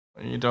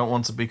You don't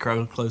want to be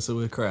closer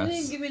with Cres. She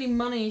didn't give me any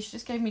money, she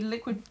just gave me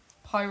liquid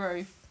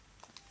pyro.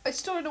 I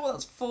still don't know what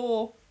that's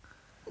for.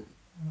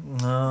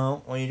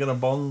 No, well, you're going to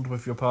bond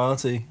with your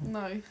party.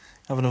 No.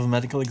 Have another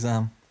medical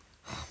exam.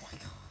 Oh my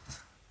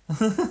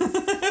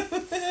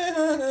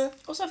god.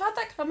 Also, I've had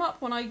that come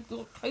up when I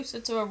got closer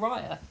to a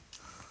riot.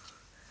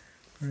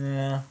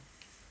 Yeah.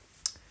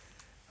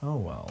 Oh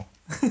well.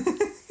 Does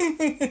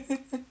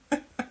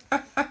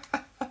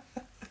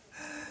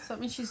that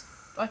mean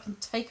I can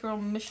take her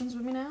on missions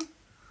with me now?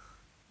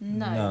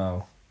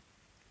 No.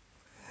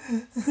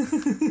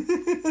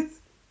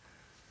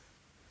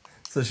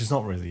 So she's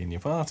not really in your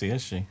party,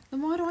 is she?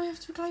 Then why do I have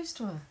to be close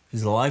to her?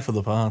 She's the life of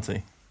the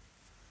party.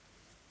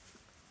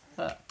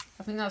 But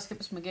I think that's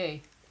Hips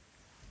McGee.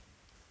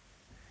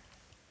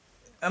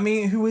 I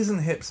mean, who isn't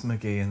Hips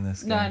McGee in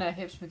this game? No,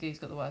 Hips McGee's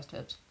got the worst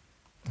hips.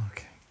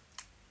 Okay.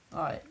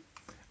 Alright.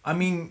 I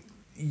mean,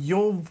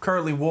 you're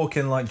currently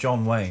walking like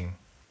John Wayne.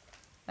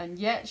 And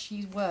yet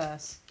she's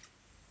worse.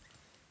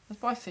 Let's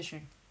buy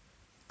fishing.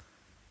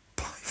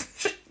 Buy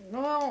fishing?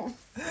 Well...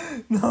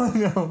 No.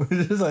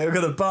 It's just like, I'm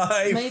going to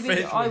buy maybe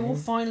fishing. I will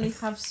finally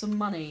have some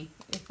money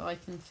if I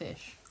can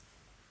fish.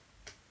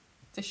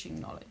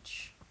 Fishing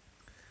knowledge.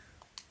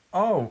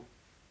 Oh,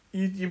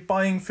 you're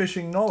buying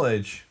fishing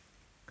knowledge.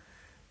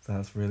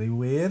 That's really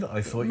weird.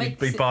 I thought you'd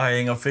be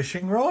buying a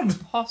fishing rod.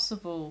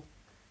 Possible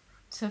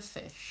to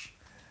fish.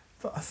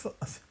 But I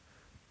thought...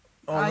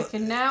 I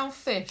can now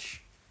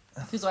fish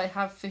because I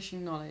have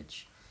fishing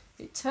knowledge.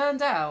 It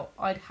turned out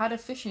I'd had a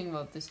fishing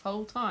rod this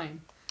whole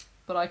time,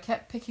 but I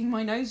kept picking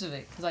my nose with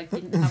it because I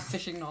didn't have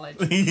fishing knowledge.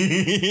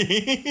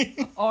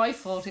 I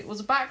thought it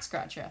was a back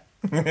scratcher.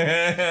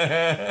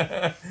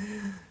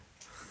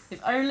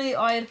 If only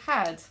I had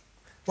had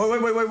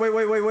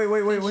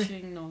Wait.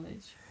 fishing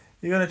knowledge.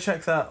 You're going to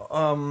check that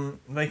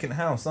vacant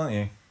house, aren't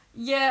you?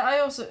 Yeah, I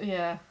also...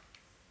 Yeah.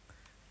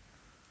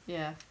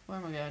 Yeah, where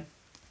am I going?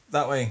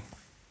 That way.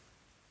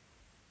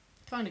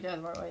 Kind of go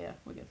the right way, yeah.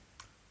 We're good.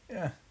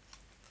 Yeah.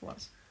 For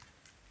once.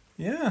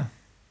 Yeah.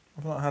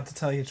 I've not had to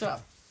tell you. Shut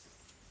up.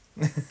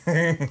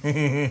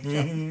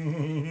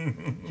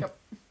 Shut up.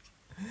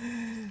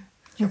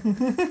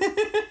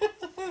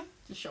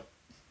 Just shut up.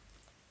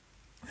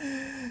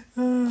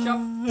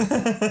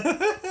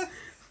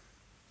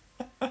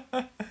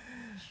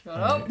 Shut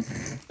up.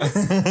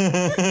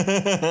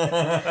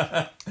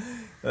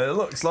 It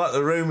looks like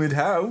the rumoured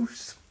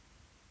house.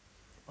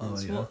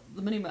 That's what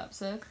the mini-map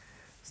said.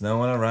 There's no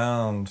one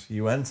around.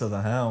 You enter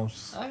the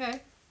house.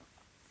 Okay.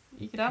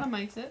 You could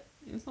animate it.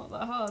 It's not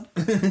that hard.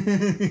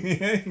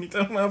 You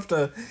don't have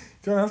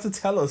to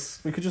tell us.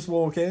 We could just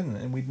walk in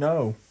and we'd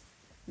know.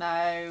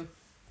 No.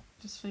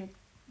 Just think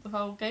the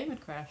whole game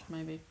had crashed,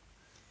 maybe.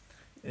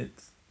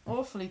 It's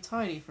awfully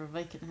tidy for a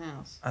vacant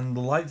house. And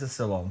the lights are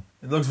still on.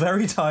 It looks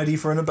very tidy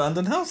for an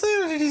abandoned house.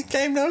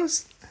 Game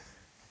knows.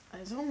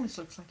 It almost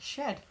looks like a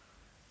shed.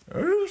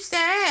 Who's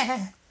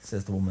there?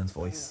 Says the woman's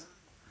voice.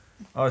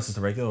 Oh, it's just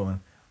a regular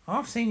woman.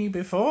 I've seen you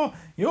before.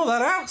 You're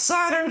that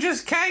outsider who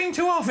just came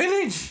to our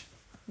village.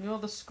 You're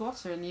the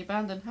squatter in the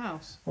abandoned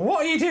house.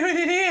 What are you doing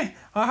in here?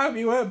 I hope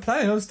you weren't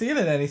planning on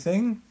stealing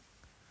anything.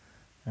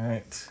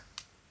 Right.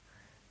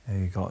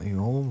 They got you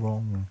all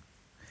wrong.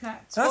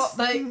 That's what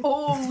they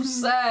all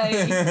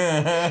say.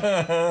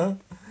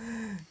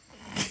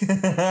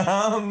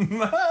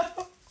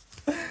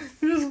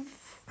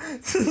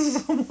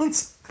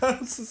 Someone's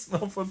house. It's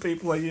not for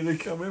people like you to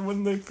come in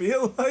when they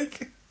feel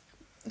like.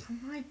 Oh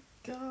my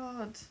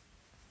god.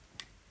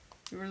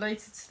 You're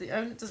related to the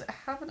owner? Does it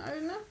have an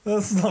owner?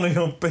 That's none of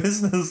your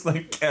business.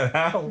 Like, get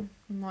out.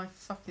 My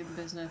fucking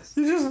business.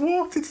 You just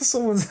walked into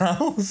someone's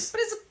house.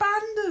 But it's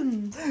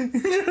abandoned.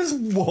 You just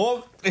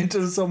walked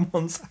into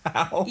someone's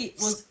house. It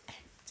was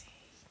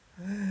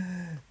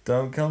empty.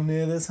 Don't come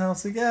near this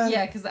house again.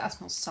 Yeah, because that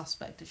smells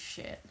suspect as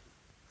shit.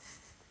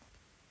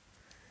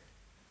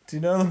 Do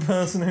you know the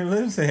person who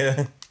lives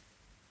here?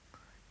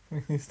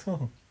 He's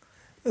told.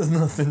 There's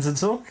nothing to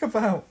talk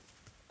about.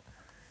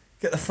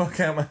 Get the fuck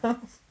out of my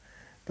house.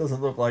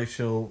 Doesn't look like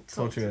she'll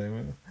talk to you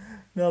anyway.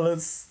 Now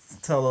let's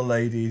tell a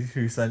lady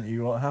who sent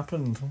you what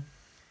happened. Oh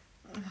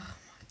my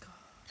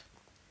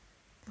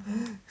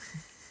god.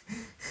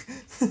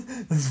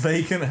 This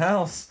vacant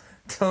house.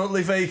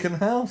 Totally vacant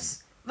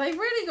house. They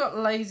really got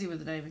lazy with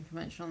the naming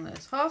convention on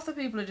this. Half the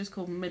people are just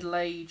called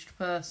middle-aged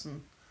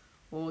person,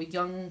 or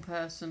young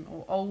person,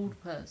 or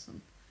old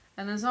person.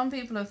 And then some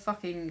people are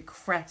fucking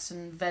Cres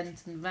and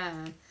Vent and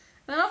Van.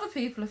 And then other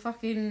people are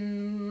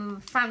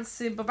fucking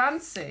fancy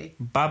babancy.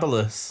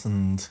 Babulous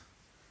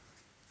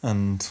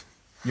and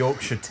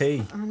Yorkshire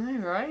tea. I know,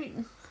 right?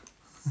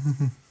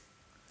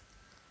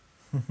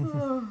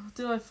 Oh,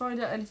 did I find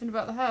out anything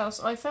about the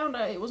house? I found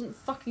out it wasn't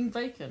fucking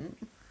vacant.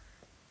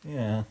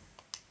 Yeah.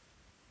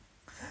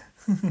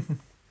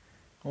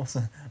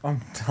 Also,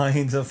 I'm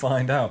dying to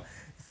find out.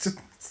 It's just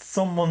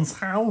someone's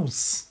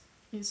house.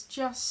 It's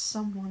just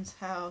someone's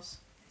house.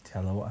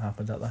 Tell her what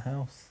happened at the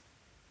house.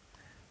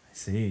 I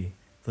see.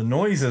 The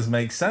noises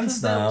make sense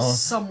There now. was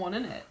someone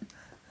in it.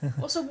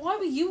 Also, why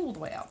were you all the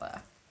way out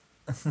there?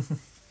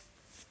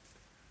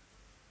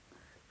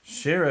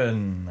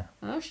 Sharon.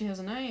 Oh, she has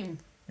a name.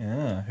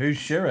 Yeah, who's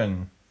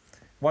Sharon?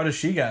 Why does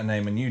she get a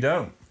name and you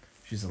don't?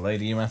 She's the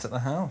lady you met at the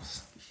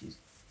house. She's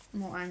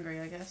more angry,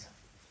 I guess.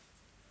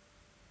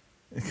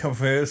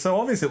 So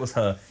obvious it was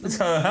her. It's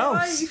her house.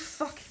 Why are you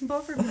fucking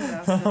bothering me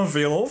about it? I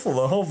feel awful.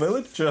 The whole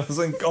village just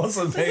and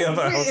gossiping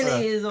about It really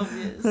her. is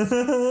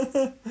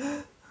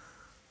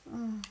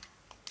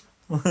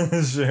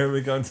obvious. Sharon,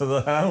 we going to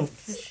the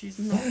house. She's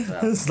not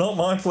that. It's not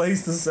my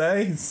place to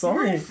say.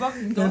 Sorry.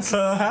 Fucking It's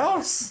her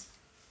house.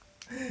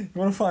 You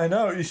want to find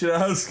out? You should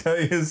ask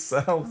her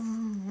yourself.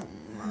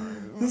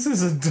 This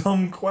is a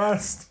dumb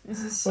quest.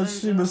 This is so But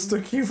she dumb.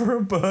 mistook you for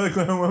a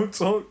burglar and won't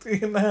talk to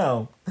you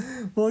now.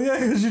 Well, yeah,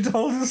 because you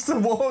told us to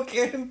walk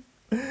in.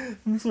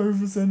 I'm sorry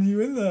for sending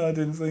you in there. I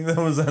didn't think there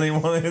was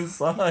anyone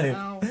inside.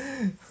 Ow.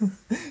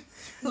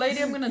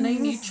 Lady, I'm going to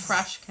name you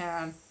Trash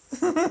Can.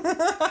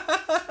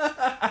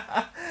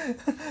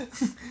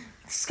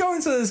 Just go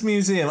into this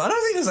museum. I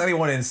don't think there's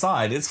anyone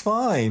inside. It's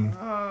fine.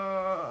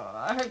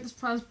 I hope this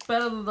plan's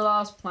better than the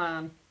last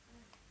plan.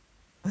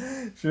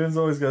 Sharon's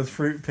always goes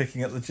fruit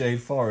picking at the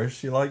Jade Forest.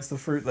 She likes the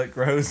fruit that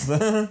grows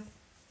there.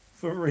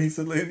 But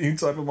recently a new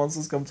type of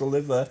monster's come to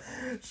live there.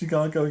 She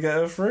can't go get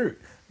her fruit.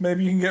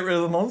 Maybe you can get rid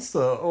of the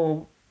monster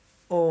or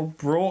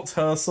brought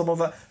her some of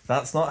that.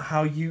 That's not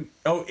how you...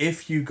 Oh,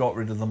 if you got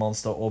rid of the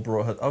monster or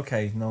brought her...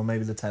 Okay, no,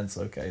 maybe the tent's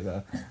okay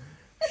there.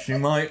 She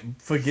might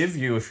forgive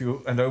you if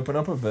you... and open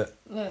up a bit.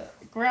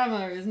 Look,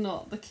 grammar is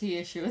not the key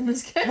issue in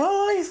this game. Well,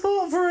 I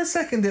thought for a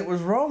second it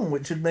was wrong,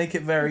 which would make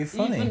it very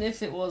funny. Even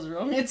if it was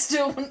wrong, it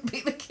still wouldn't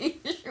be the key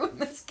issue in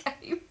this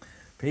game.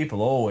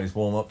 People always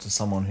warm up to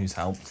someone who's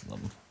helped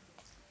them.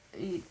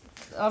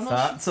 I'm not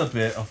That's a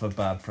bit of a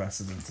bad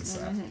precedent to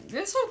set. Mm-hmm.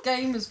 This whole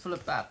game is full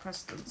of bad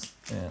precedents.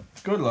 Yeah.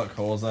 Good luck,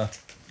 Horza.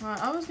 Right,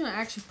 I was going to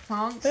actually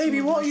plant... Baby,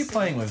 some what of are you my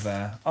playing seeds. with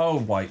there? Oh,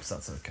 wipes,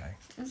 that's okay.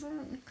 Is it?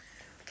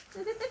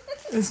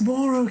 It's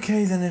more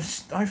okay than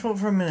if... I thought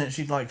for a minute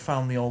she'd, like,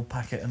 found the old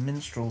packet of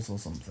minstrels or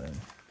something.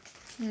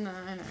 No,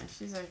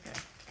 she's okay.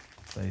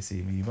 They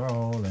see me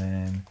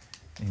rolling.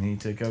 You need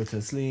to go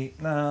to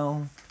sleep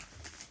now.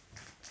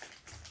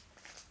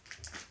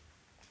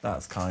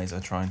 That's Kaiser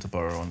trying to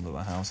burrow under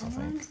the house, I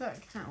Why think. is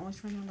that cat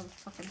always running under the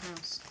fucking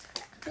house?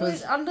 What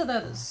is under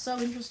there that's so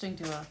interesting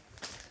to her?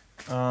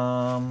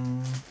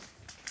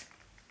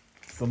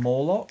 The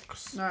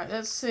Morlocks? Alright,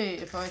 let's see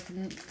if I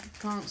can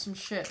plant some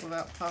shit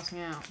without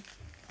passing out.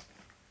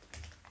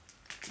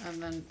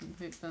 And then...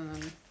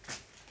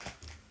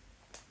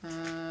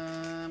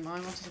 I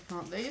wanted to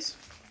plant these.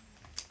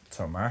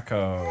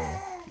 Tomato.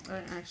 I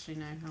don't actually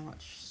know how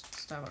much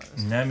stuff it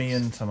is.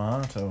 Nemian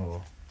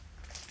tomato.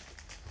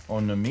 Or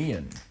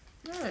Nemian.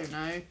 I don't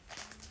know.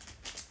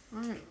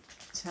 I don't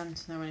tend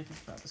to know anything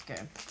about this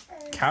game.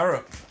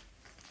 Carrot.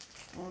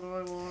 What do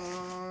I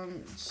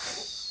want?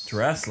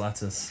 Dress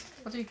lettuce.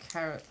 I'll do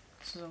carrot,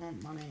 because I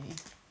want money.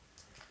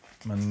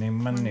 Money,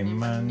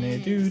 Money,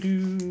 doo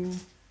doo.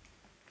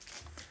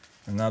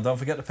 And now don't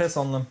forget to piss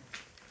on them.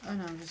 Oh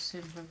no, I'm just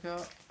seeing if I've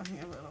got... I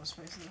think I've got a lot of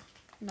space in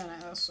there. No,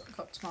 that's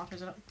got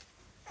tomatoes in it.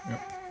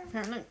 Yep.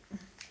 Apparently.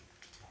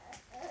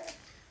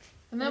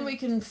 And then we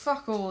can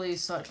fuck all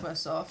these side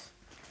quests off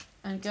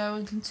and go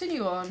and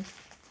continue on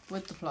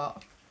with the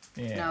plot.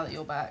 Yeah. Now that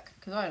you're back.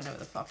 Because I don't know what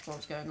the fuck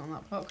was going on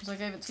that plot, because I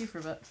gave it to you for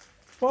a bit.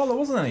 Well, there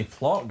wasn't any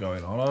plot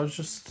going on. I was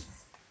just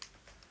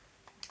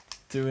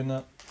doing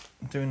the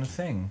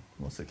thing.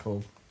 What's it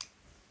called?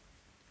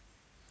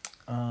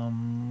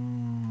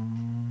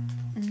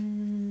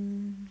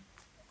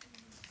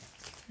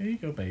 Here you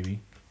go,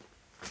 baby.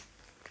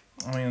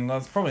 I mean,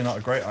 that's probably not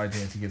a great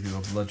idea to give you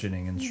a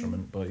bludgeoning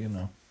instrument, but you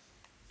know.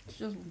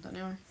 She doesn't want that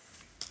anyway.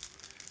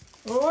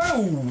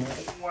 Oh,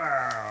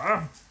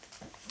 wow.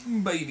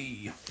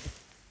 Baby.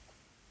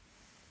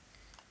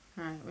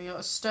 Alright, we got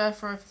a stir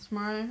fry for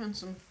tomorrow and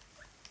some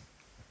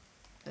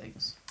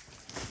things.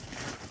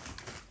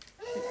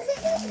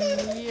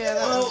 Yeah,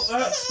 Well,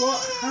 that's what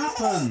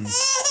happens.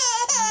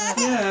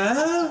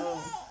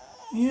 Yeah.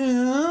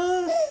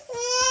 Yeah.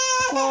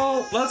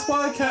 Well, that's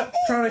why I kept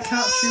trying to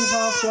catch you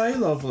halfway,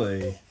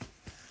 lovely.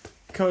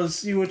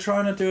 Because you were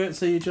trying to do it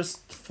so you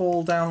just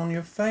fall down on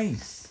your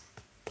face.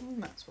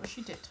 And that's what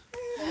she did.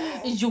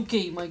 It's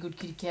okay, my good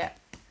kitty cat.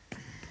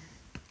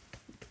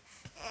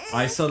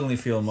 I suddenly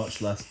feel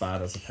much less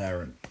bad as a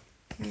parent.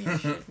 You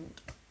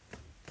shouldn't.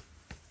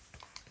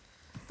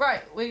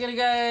 Right, we're gonna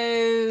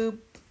go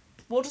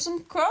water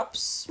some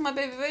crops, my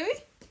baby,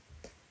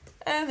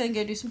 and then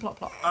go do some plot.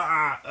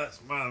 Ah, that's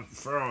my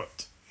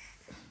throat.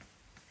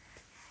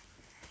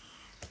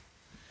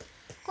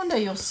 One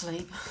day you'll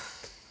sleep.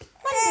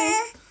 One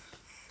day.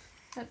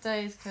 That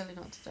day is clearly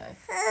not today.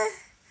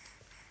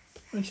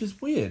 Which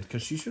is weird,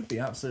 because she should be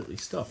absolutely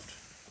stuffed.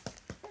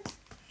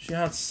 She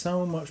had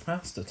so much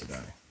pasta today.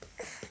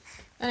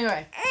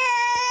 Anyway.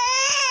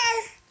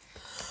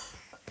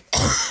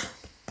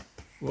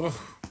 Whoa.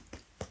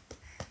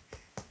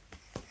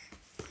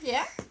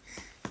 Yeah.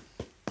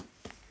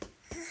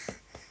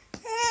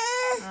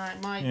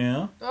 Alright, Mike.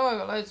 Yeah. Oh, I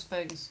got loads of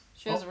things.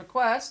 She has a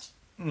request.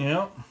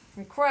 Yeah.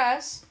 From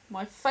Cres,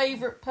 my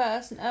favourite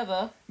person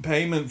ever.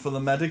 Payment for the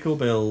medical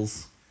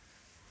bills.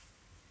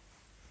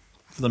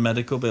 For the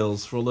medical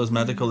bills, for all those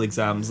medical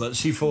exams that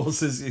she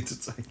forces you to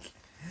take.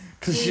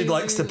 Because she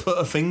likes to put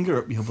a finger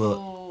up your butt.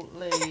 Cool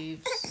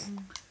leaves.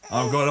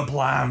 I've got a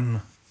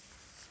plan.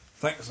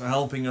 Thanks for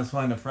helping us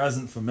find a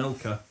present for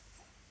Milka.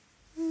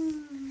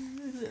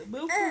 Is it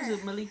Milka or is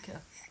it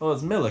Malika? Well,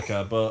 it's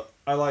Milka, but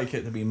I like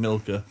it to be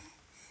Milka.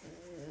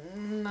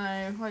 No,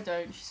 I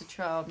don't. She's a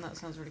child and that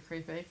sounds really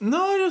creepy.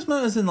 No, I just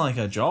meant as in like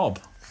a job.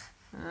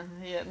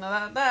 Yeah, no,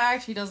 that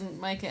actually doesn't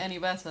make it any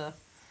better.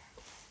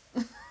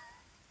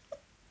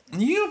 Are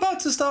you about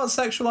to start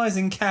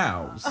sexualizing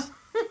cows?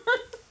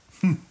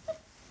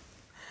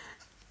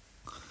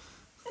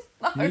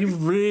 No. You're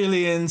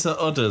really into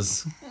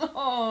udders.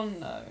 Oh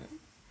no.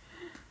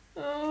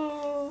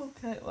 Oh,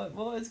 okay. Like,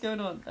 what is going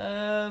on?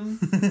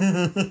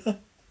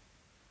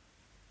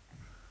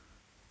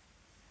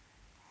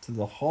 To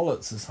the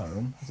Hollitz's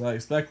home, as I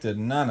expected,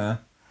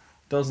 Nana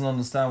doesn't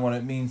understand what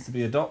it means to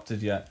be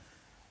adopted yet.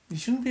 You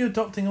shouldn't be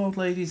adopting old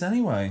ladies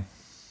anyway.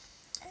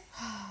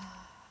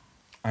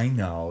 I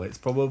know, it's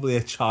probably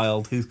a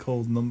child who's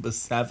called number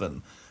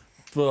 7,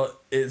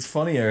 but it's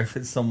funnier if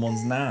it's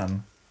someone's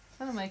nan.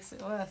 Kind of makes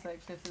it worse actually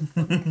if it's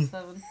fucking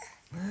 7.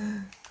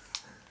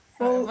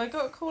 Right, have I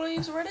got cool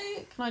leaves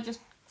already? Can I just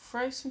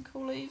throw some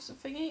cool leaves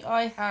at thingy?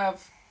 I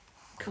have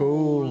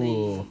Cool.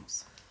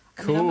 leaves.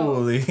 I mean, Cool I'm not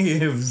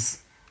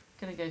leaves.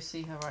 gonna go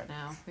see her right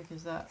now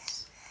because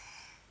that's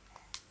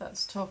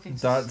talking.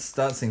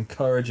 That's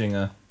encouraging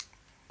her.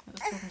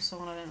 That's talking to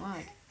someone I don't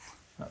like.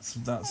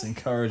 That's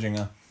encouraging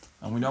her.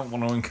 And we don't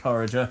want to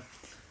encourage her.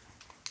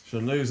 She'll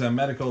lose her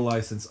medical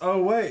license.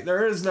 Oh wait,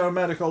 there is no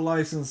medical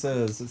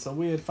licenses. It's a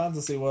weird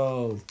fantasy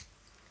world.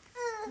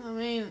 I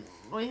mean,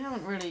 we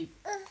haven't really.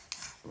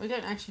 We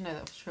don't actually know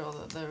that for sure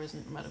that there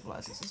isn't medical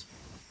licenses.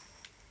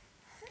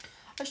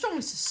 I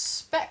strongly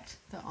suspect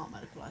there aren't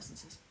medical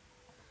licenses,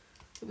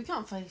 but we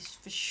can't face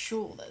for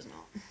sure there's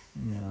not.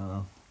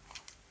 No.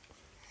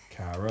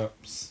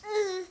 Carrots.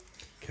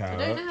 I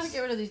don't know how to get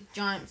rid of these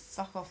giant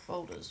fuck off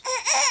boulders.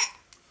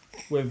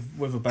 With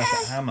a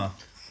better hammer.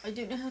 I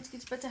don't know how to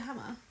get a better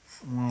hammer.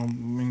 Well,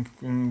 we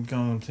can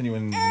continue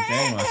in the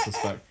game, I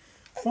suspect.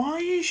 What are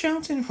you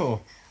shouting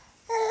for?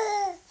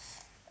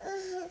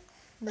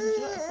 Did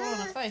you let her fall on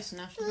her face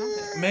and now she's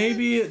grumpy?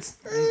 Maybe it's...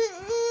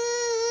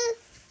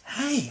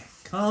 Hey,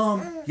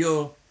 calm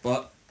your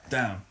butt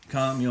down.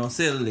 Calm your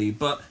silly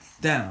butt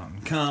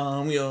down.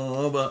 Calm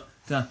your butt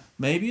down.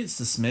 Maybe it's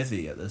the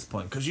smithy at this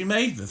point, because you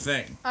made the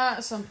thing.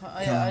 At some point,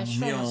 I Calm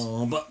sure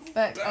your butt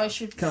Beck, down. I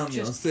should Calm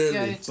your just silly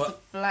go to the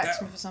butt blacksmith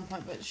down. at some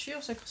point, but she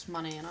also costs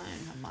money and I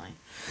don't have money.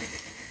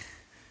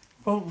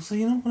 Well, so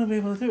you're not going to be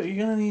able to do it.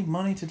 You're going to need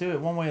money to do it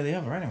one way or the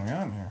other anyway,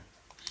 aren't you?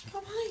 She's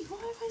got money. Why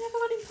have I never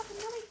got any fucking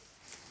money?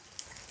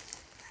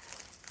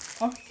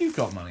 I think you've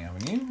got money,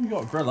 haven't you? You've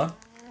got a griller.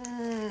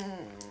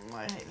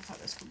 I hate the fact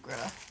that it's called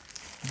griller.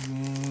 I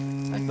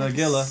The can make a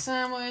giller.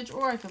 sandwich,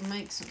 or I can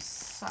make some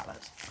salad.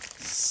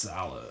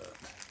 Salad.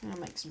 I'm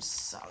gonna make some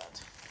salad.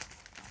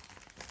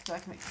 So I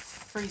can make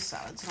 3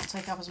 salads and not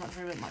take up as much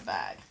room in my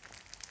bag.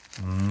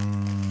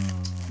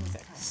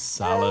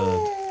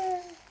 Salad.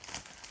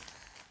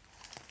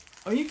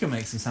 Oh, you can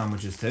make some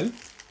sandwiches too.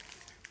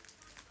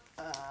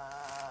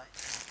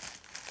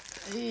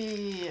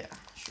 Yeah,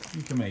 sure.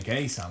 You can make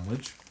a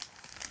sandwich.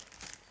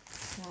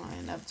 Well, I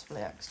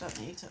inevitably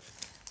accidentally eat it.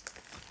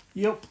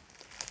 Yep.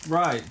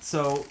 Right,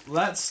 so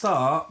let's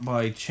start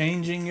by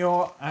changing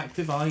your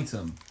active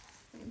item.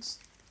 It's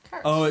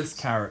carrot Oh, seeds. it's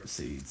carrot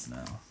seeds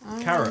now.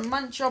 I'm Carrot. gonna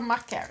munch on my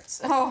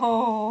carrots.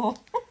 Oh,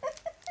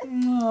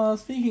 No,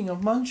 speaking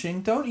of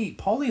munching, don't eat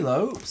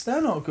polylopes.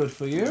 They're not good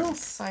for you.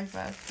 that's so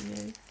bad for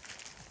you.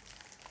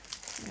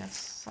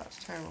 Yes, such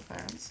terrible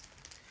parents.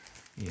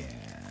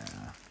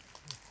 Yeah.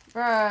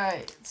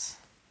 Right.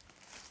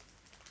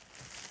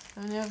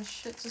 Any other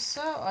shit to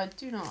sell? I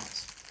do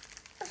not.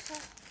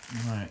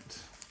 Right.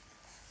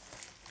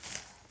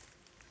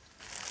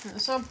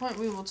 At some point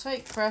we will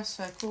take Cres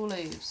her cool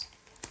leaves.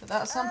 But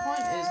that some point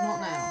is not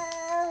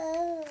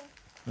now.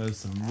 There's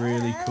some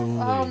really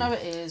cool Oh leaves. no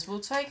it is. We'll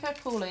take her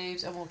cool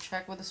leaves and we'll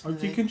check with the Oh,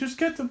 smoothie. you can just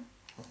get them.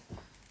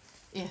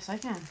 Yes, I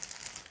can.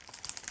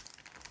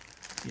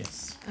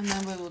 Yes. And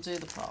then we will do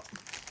the pot.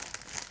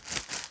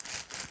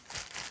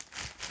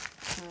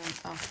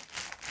 Oh.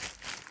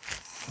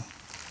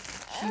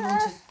 She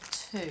wanted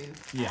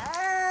 2.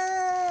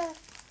 Yeah.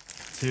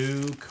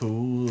 2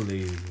 cool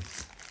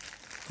leaves.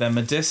 They're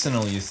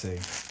medicinal, you see.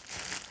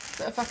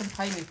 Better fucking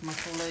pay me for my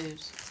cool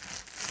leaves.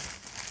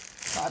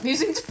 That I'm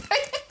using to pay.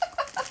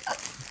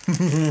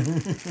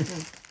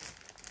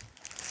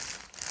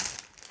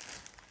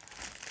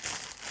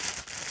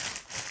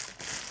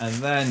 And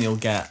then you'll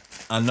get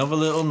another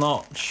little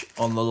notch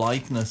on the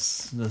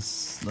likeness.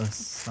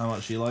 How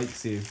much she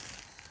likes you.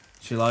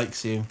 She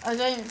likes you. I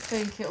don't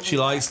think it'll be. She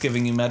likes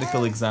giving you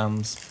medical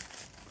exams.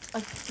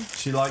 I,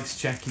 She likes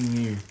checking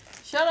you.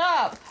 shut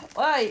up!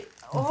 Wait,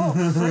 what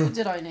fruit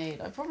did I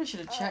need? I probably should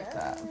have checked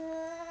that.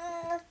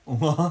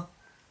 What?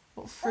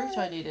 What fruit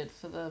I needed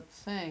for the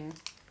thing.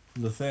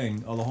 the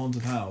thing, or the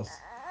haunted house.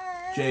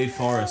 Jade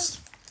Forest.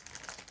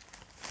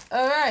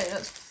 Alright,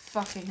 that's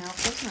fucking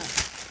helpful, isn't it?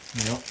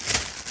 Yep.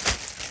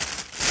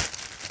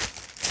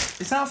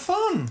 Is that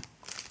fun?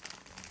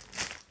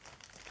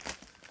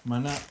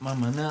 Banana.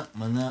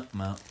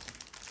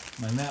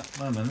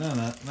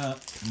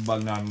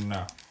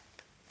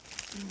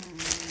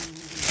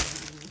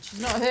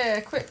 She's not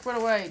here. Quick,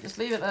 run away. Just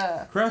leave it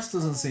there. Crest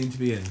doesn't seem to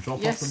be in.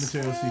 Drop off the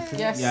materials you can.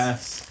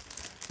 Yes.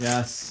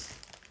 Yes.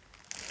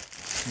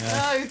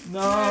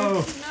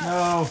 No.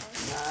 No.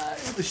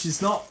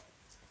 She's not.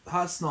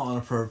 That's not an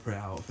appropriate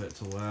outfit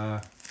to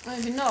wear.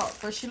 Maybe not,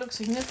 but she looks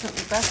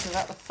significantly better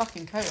without the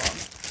fucking coat on.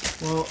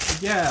 Well,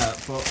 yeah,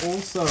 but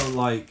also,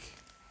 like...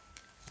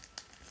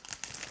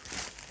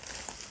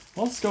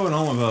 What's going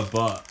on with her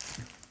butt?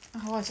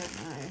 Oh, I don't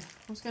know.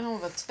 What's going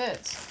on with her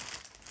tits?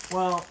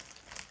 Well,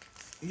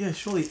 yeah,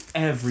 surely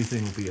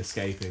everything will be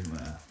escaping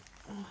there.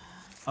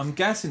 I'm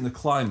guessing the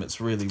climate's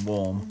really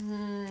warm.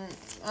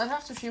 I'd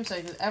have to assume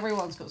so, because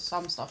everyone's got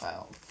some stuff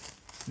out.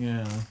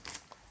 Yeah.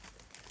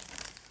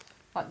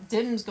 Like,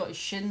 Dim's got his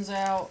shins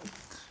out.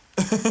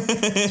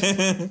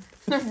 In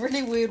a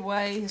really weird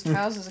way. His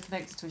trousers are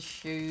connected to his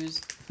shoes.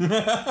 He's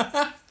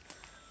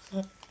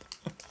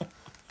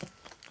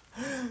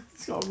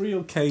got a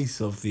real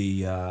case of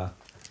the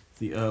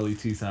early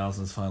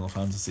 2000s Final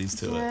Fantasies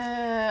to it.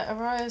 Yeah,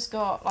 Araya's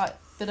got, like, a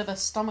bit of a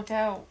stomach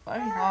out, but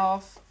only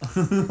half.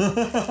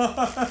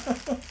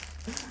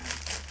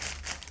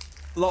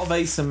 A lot of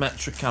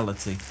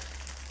asymmetricality.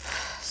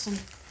 Some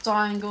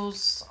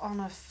diangles on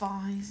her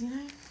thighs, you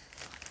know?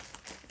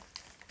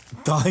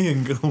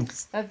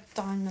 Diangles. They're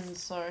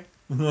diamonds, sorry.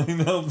 I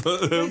know,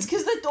 but... It's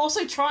because they're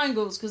also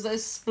triangles, because they're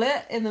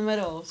split in the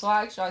middle. So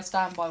I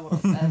stand by what I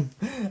said.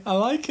 I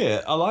like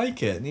it.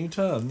 New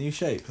term, new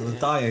shape. A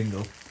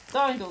diangle.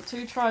 Diangle,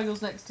 two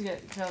triangles next to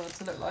each other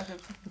to look like a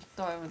fucking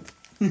diamond.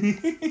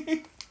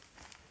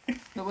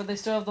 But when they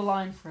still have the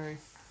line through.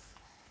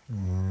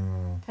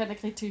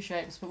 Technically two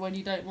shapes, but when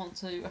you don't want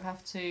to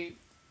have to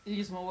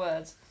use more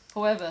words.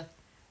 However,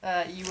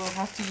 you will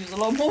have to use a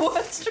lot more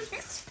words to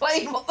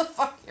explain what the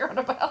fuck you're on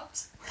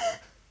about.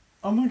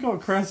 Oh my god,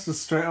 Cres was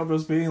straight up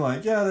just being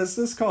like, yeah,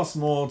 this costs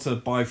more to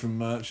buy from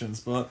merchants,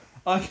 but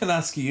I can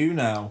ask you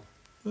now.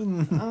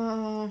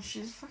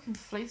 She's fucking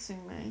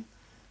fleecing me.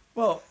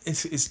 Well,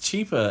 it's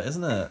cheaper,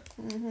 isn't it?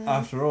 Mm-hmm.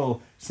 After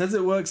all. She says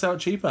it works out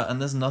cheaper, and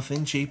there's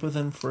nothing cheaper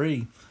than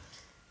free.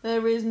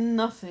 There is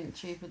nothing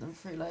cheaper than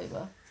free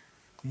labour.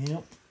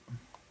 Yep.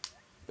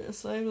 Bit of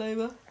slave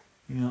labour.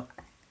 Yep.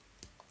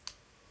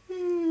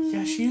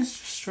 Yeah, she is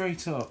just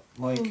straight up,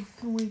 like... Oh,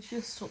 can we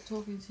just stop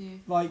talking to you?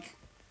 Like,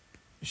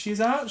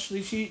 she's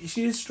actually,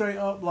 she is straight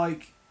up,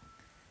 like,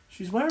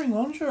 she's wearing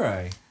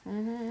lingerie.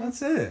 Mm-hmm.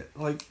 That's it.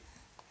 Like...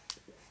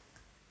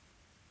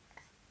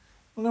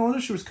 Well, no wonder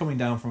she was coming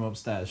down from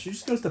upstairs. She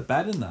just goes to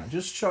bed in that.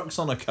 Just chucks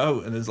on a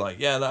coat and is like,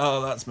 yeah,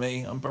 that's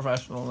me. I'm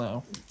professional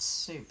now. It's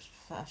super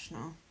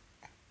professional.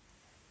 Oh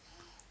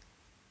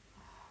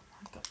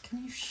my god,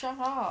 can you shut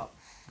up?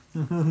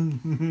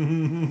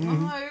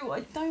 No, I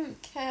don't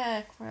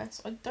care,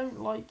 Cres. I don't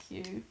like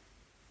you.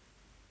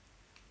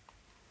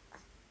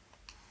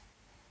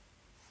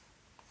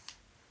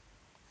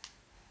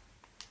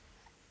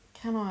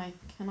 Can I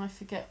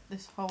forget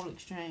this whole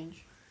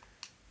exchange?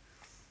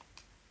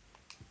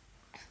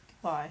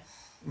 Goodbye.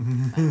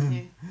 Thank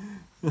you.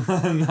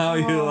 Now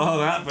you're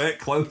that bit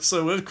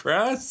closer with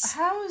Cres.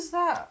 How is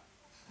that?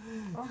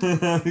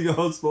 You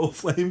got small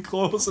flame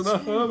claws and a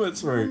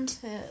hermit's root.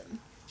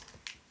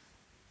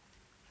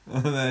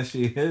 And there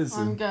she is.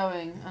 I'm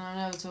going, and I'm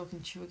never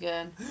talking to you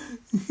again.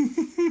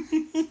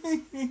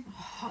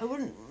 I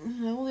wouldn't.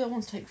 All the other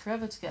ones take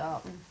forever to get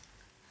up.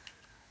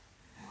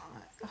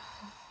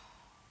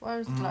 Where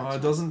is the blacksmith?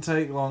 It doesn't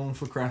take long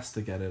for Cres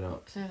to get it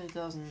up. It clearly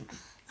doesn't.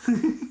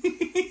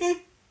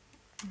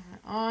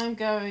 I'm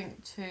going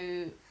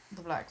to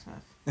the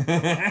blacksmith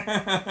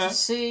to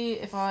see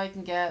if I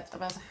can get a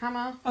better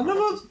hammer.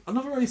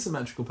 Another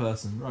asymmetrical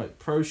person. Right,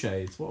 pro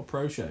shades. What are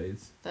pro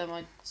shades? They're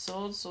my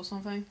swords or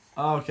something.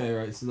 Oh, okay,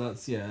 right. So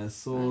that's, yeah,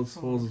 swords,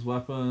 causes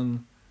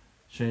weapon,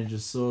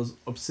 changes swords,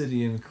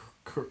 obsidian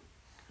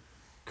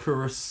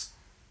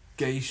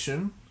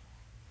coruscation,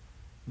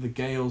 the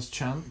Gale's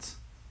chant,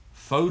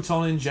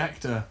 photon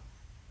injector.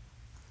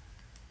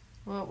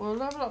 Well, we'll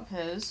level up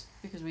his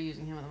because we're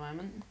using him at the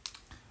moment.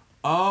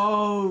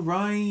 Oh,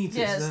 right.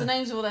 Yeah, it's the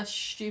names of all their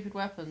stupid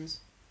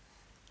weapons.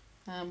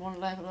 One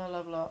level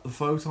up. The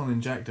photon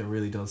injector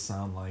really does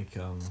sound like,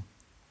 yeah,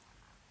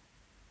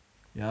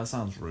 that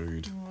sounds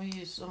rude.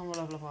 We'll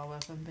level up our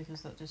weapon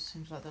because that just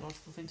seems like the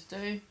logical thing to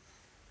do.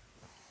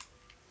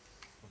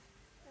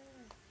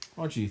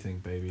 What do you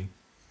think, baby?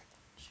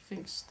 She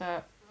thinks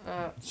that...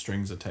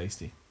 Strings are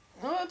tasty.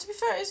 Oh, to be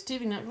fair, it's a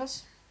teething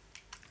necklace.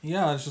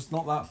 Yeah, it's just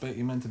not that bit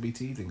you're meant to be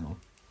teething on.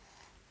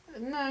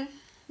 No,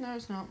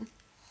 it's not.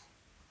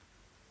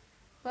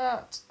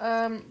 But,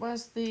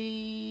 where's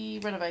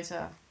the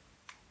renovator?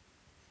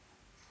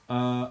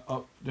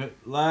 Up,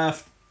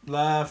 left,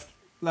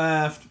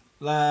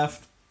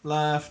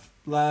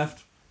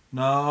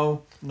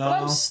 No.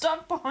 But I'm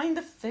stuck behind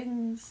the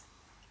things.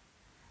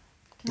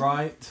 Can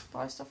Right. I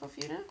buy stuff off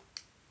you now?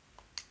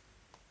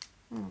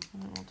 Oh, I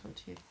don't want to talk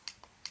to you.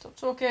 Stop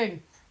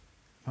talking.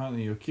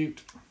 Apparently you're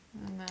cute.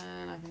 And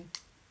then I can...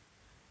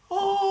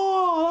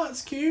 Oh,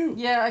 that's cute.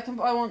 Yeah,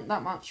 I want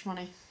that much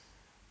money.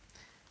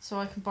 So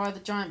I can buy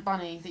the giant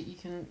bunny that you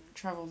can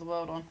travel the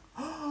world on.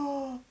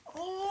 Oh,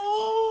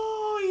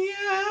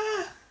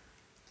 yeah.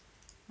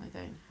 I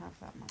don't have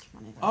that much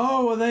money though.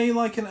 Oh, are they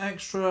like an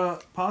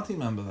extra party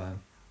member then?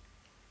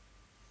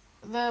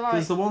 They're like...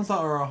 Because the ones that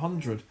are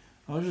 100,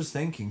 I was just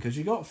thinking, because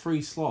you got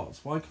 3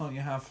 slots, why can't you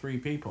have 3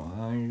 people?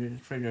 And I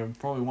figure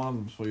probably one of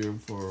them's for you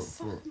for... Where the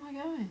fuck am I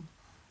going?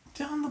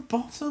 Down the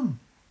bottom.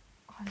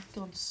 I've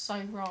gone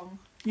so wrong.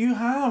 You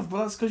have, but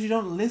that's because you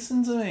don't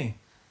listen to me.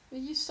 Will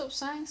you stop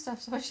saying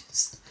stuff so I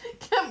just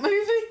kept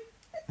moving?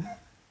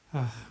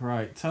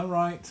 Right, turn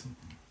right.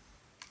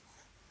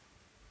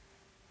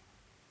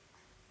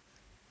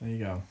 There you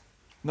go.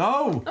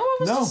 No! No, I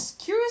was No! just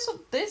curious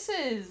what this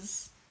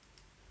is.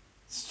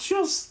 It's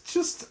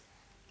just...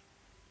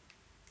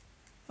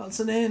 That's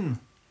an inn.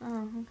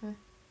 Oh,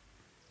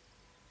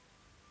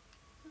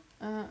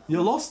 okay.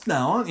 You're lost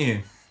now, aren't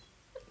you?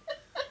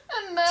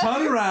 No.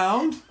 Turn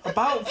around,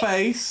 about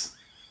face.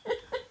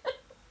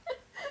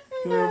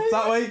 No.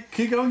 That way.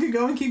 Keep going, keep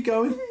going, keep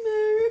going.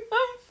 No,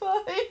 I'm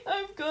fine.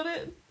 I've got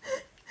it.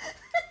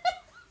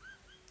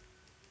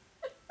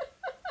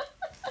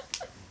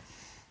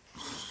 I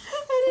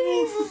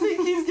don't even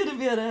think he's going to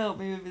be able to help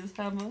me with his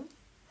hammer.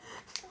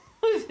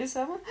 With his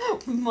hammer?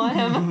 With my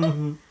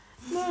hammer?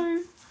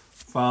 No.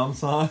 Farm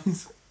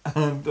size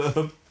and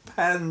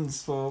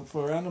pens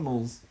for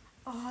animals.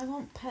 Oh, I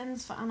want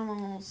pens for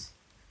animals.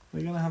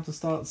 We're gonna have to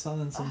start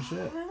selling some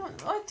shit.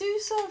 I do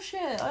sell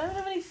shit. I don't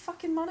have any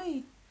fucking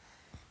money.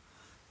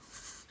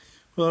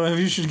 Well,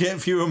 maybe you should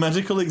get fewer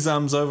medical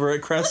exams over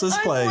at Cres's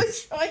I place.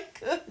 wish I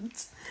could.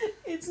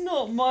 It's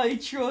not my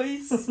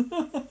choice.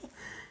 But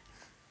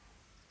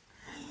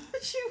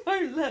you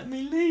won't let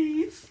me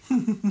leave.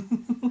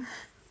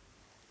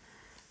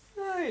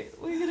 Right,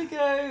 we're gonna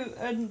go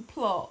and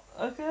plot,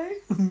 okay?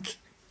 Do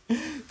you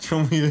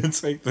want me to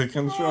take the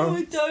control? No,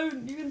 I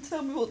don't. You can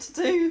tell me what to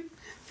do.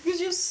 Because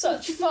you're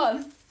such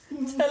fun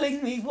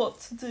telling me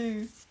what to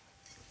do.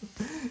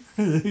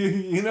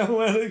 You know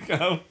where to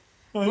go.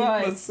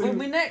 Right, Let's see. when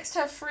we next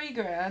have 3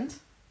 grand,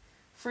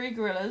 3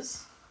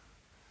 gorillas,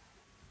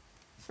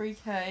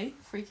 3k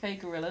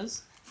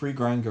gorillas, 3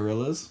 grand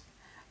gorillas.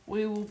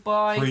 we will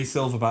buy... 3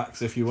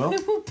 silverbacks, if you will. We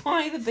will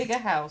buy the bigger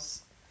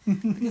house.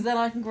 Because then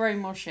I can grow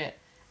more shit.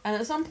 And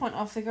at some point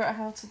I'll figure out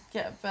how to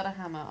get a better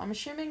hammer. I'm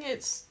assuming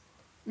it's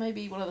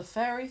maybe one of the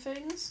fairy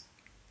things.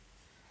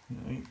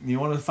 You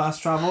want to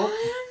fast travel?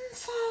 I am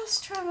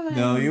fast travelling.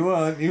 No, you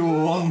weren't. You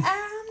were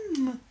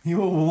You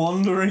were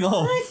wandering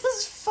off. I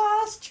was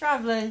fast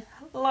travelling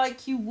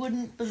like you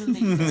wouldn't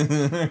believe it.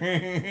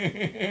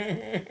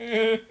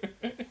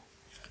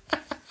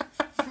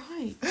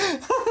 Right.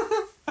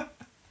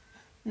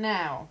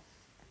 Now.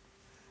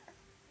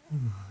 Oh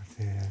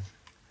dear.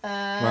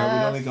 Right,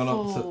 we've only gone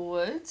up to...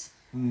 forward.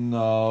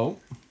 No.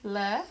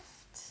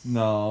 Left.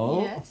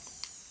 No.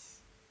 Yes.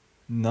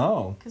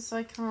 No. Because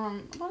I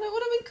can't... Well, it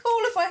would have been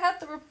cool if I had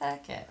the repair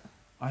kit.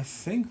 I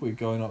think we're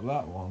going up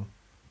that one.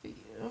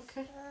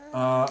 Okay.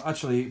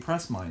 Actually,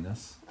 press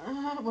minus. Well,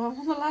 I'm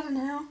on the ladder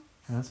now.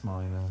 Press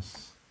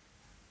minus.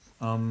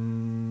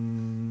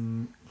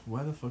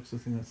 Where the fuck's the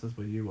thing that says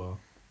where you are?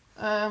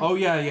 Oh,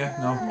 yeah.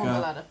 No, I'm on the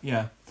ladder.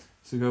 Yeah.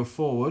 So go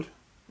forward.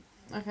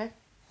 Okay.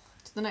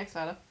 To the next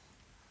ladder.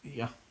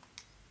 Yeah.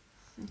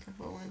 Okay,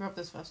 well, we're going to grab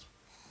this first.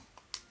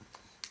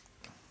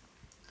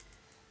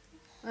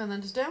 And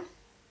then just down?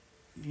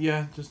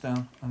 Yeah, just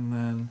down. And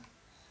then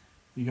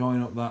you're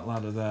going up that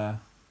ladder there.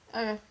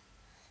 Okay.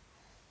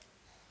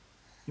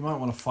 You might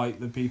want to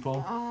fight the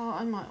people. Oh,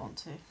 I might want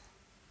to.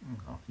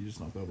 No, you're just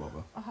not going to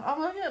bother.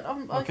 I'm looking at...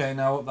 Okay,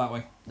 now up that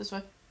way. This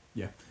way.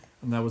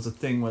 And there was a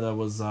thing where there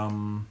was,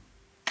 hello,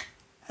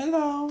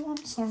 I'm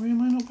sorry,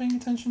 am I not paying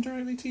attention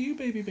directly to you,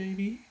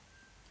 baby?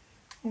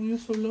 Oh, you're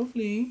so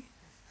lovely.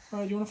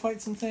 Right, do you want to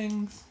fight some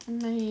things?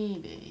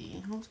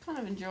 Maybe. I was kind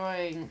of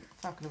enjoying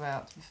fucking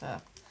about, to be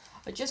fair.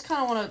 I just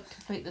kind of want to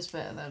complete this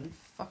bit and then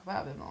fuck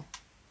about a bit more.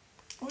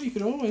 Well, you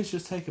could always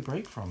just take a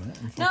break from it.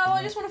 And No,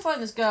 I just want to find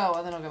this girl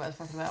and then I'll go back to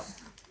fucking about.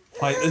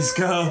 fight this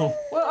girl.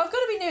 Well, I've got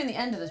to be nearing the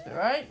end of this bit,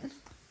 right?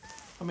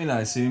 I mean,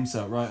 I assume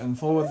so. Right, and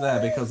forward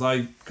there because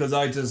I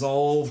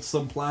dissolved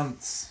some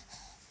plants.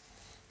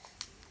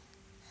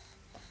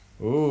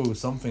 Ooh,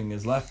 something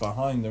is left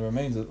behind. The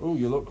remains of... Ooh,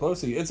 you look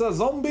closely. It's a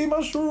zombie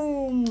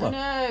mushroom! I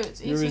know,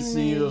 it's eating You me.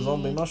 received a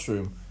zombie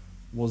mushroom.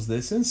 Was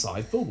this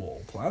inside the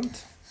wall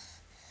plant?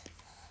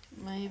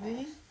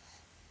 Maybe.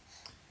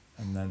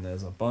 And then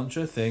there's a bunch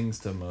of things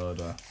to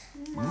murder.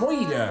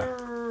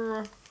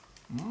 Murder!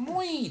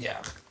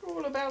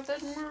 All about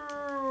that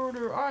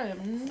murder. I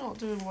am not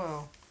doing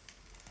well.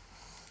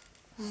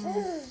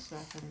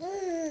 Second.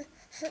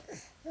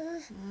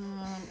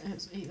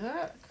 Let's eat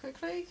that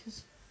quickly,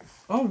 cause...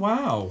 Oh,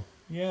 wow.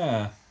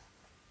 Yeah.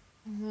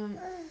 And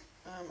then,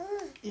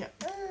 yeah.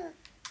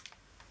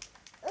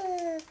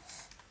 Hey,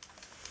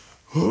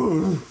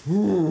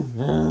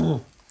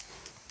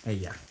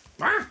 yeah.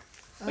 What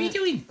are you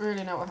doing? I don't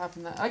really know what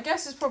happened there. I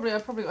guess I probably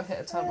got hit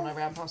a ton when I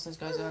ran past those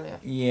guys earlier.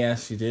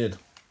 Yes, you did.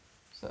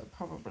 So that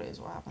probably is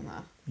what happened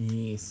there.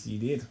 Yes, you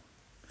did.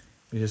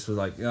 You just was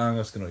like, I'm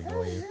just going to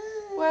ignore you.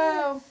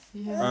 Well,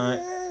 yeah.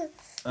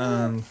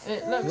 Right.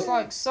 It looks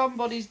like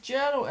somebody's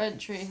journal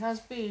entry has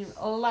been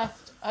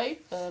left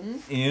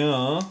open.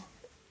 Yeah.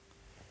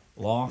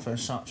 Life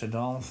is such a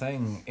dull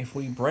thing. If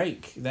we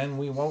break, then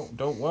we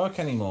don't work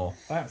anymore.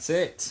 That's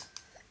it.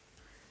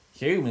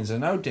 Humans are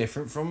no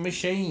different from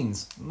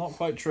machines. Not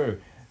quite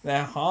true.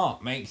 Their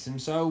heart makes them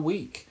so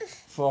weak.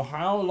 For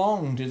how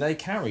long do they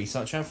carry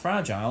such a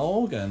fragile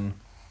organ?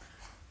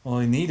 Well,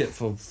 they need it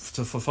for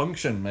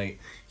function, mate.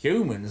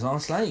 Humans are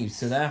slaves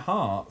to their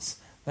hearts.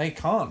 They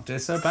can't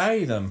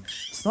disobey them.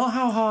 It's not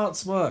how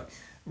hearts work.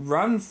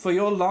 Run for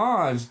your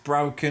lives,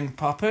 broken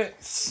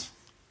puppets.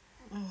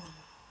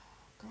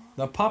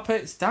 The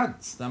puppets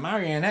dance. The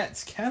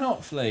marionettes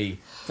cannot flee.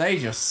 They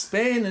just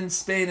spin and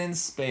spin and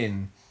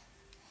spin.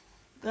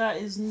 That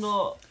is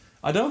not...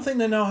 I don't think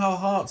they know how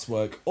hearts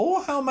work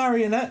or how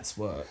marionettes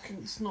work.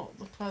 It's not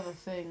the clever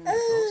thing I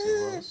thought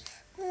it was.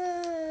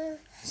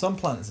 Some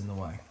planet's in the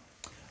way.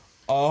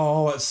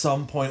 Oh, at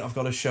some point I've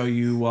got to show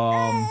you,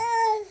 I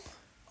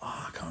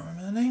can't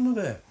remember the name of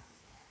it.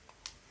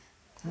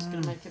 It's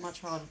going to make it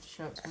much harder to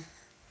show it to me.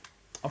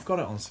 I've got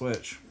it on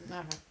Switch.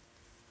 Okay.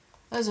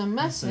 There's a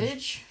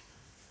message.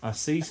 A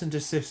cease and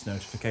desist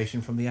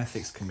notification from the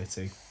Ethics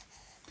Committee.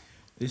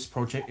 This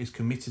project is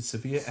committed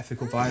severe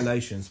ethical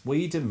violations.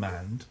 We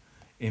demand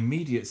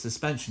immediate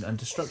suspension and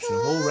destruction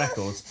of all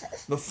records.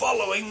 The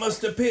following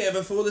must appear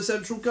before the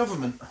central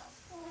government.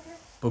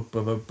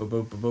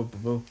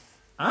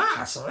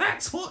 Ah, so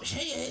that's what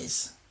she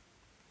is.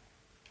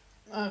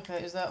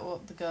 Okay, is that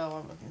what the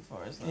girl I'm looking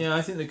for is? Then? Yeah,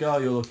 I think the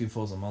girl you're looking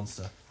for is a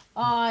monster.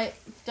 I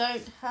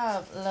don't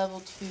have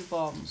level 2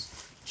 bombs.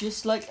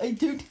 Just like I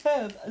don't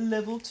have a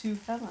level 2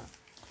 hammer.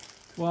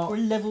 Well, or a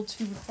level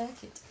 2 repair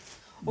kit.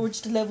 Or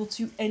just a level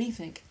 2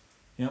 anything.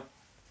 Yep.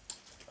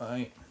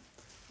 Right.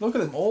 Look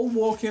at them all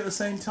walking at the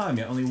same time,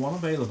 yet only one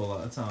available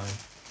at a time.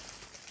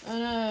 I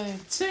know.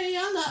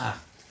 Tiana!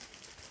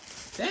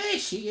 There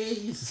she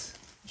is!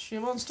 Is she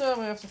a monster?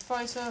 We have to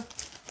fight her.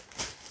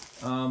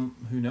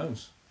 Who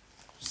knows?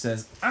 She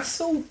says,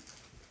 Assel!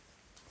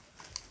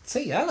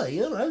 Tiana,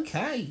 you're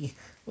okay.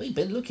 We've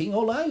been looking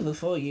all over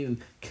for you.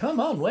 Come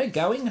on, we're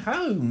going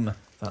home.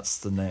 That's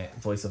the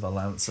voice of a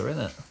Lancer,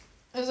 isn't it?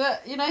 Is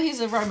that, he's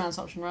a romance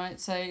option, right?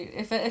 So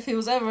if he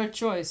was ever a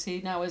choice,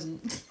 he now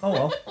isn't. Oh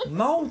well.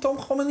 No, don't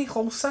come any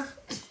closer.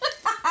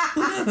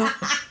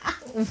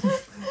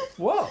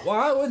 What?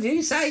 Why would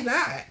you say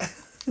that?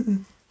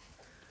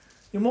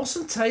 You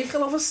mustn't take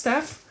another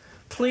step.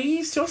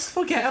 Please just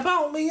forget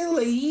about me and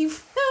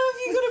leave. Have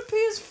you got a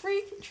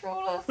PS3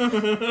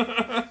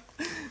 controller?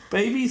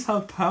 Babies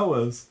have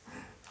powers.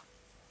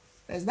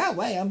 There's no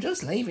way I'm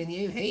just leaving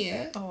you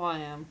here. Oh, I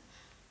am.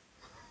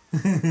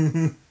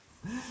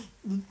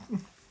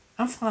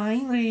 I'm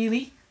fine,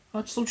 really.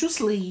 I'll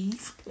just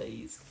leave.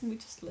 Please, can we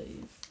just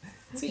leave?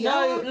 See,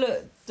 No,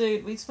 look,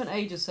 dude, we spent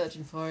ages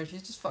searching for her.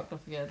 She's just fucked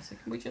off again. So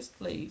can we just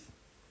leave?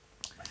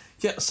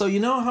 Yeah, so you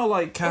know how,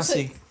 like,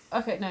 Cassie...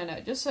 Okay, no,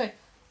 just say,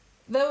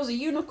 there was a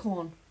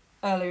unicorn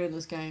earlier in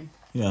this game.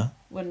 Yeah.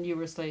 When you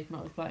were asleep and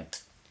I was playing.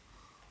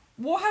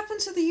 What happened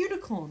to the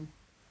unicorn?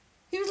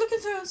 He was looking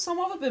for some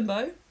other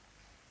bimbo.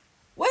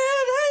 Where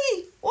are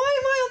they? Why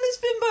am I on this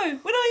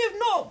bimbo when I have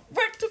not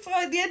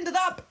rectified the end of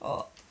that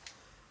part?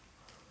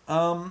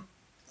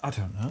 I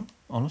don't know,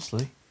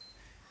 honestly.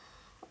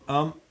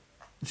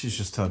 She's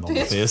just turned on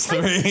the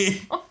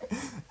PS3.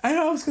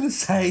 I was going to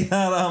say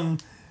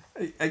that,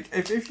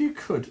 if you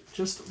could,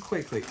 just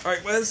quickly.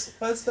 Alright, where's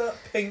that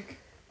pink?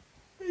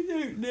 I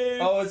don't know.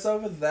 Oh, it's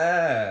over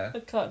there. I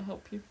can't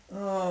help you.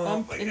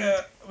 Oh,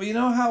 yeah. Well, you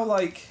know how,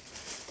 like,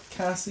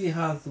 Cassie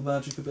has the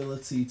magic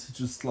ability to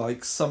just,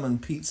 like, summon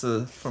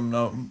pizza from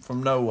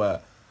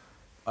nowhere?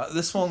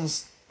 This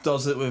one's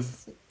does it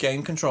with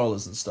game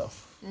controllers and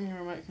stuff.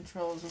 Remote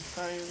controls and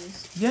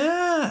phones.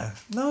 Yeah.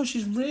 No,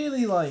 she's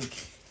really, like,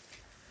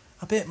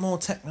 a bit more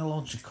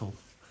technological.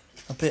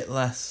 A bit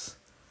less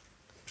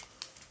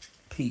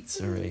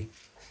pizza-y.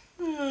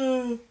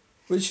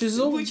 Which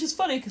is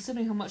funny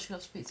considering how much she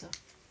loves pizza.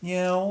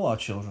 Yeah, all our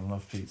children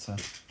love pizza.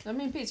 I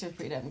mean, pizza is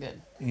pretty damn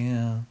good.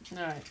 Yeah.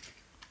 Alright.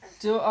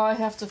 Do I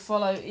have to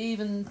follow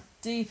even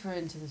deeper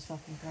into this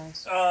fucking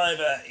place? I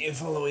bet you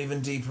follow even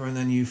deeper and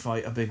then you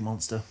fight a big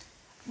monster.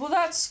 Well,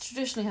 that's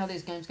traditionally how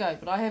these games go,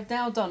 but I have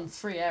now done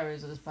 3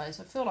 areas of this place.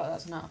 I feel like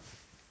that's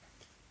enough.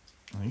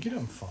 I think you've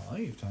done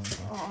 5, don't you?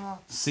 Oh.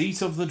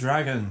 Seat of the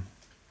Dragon.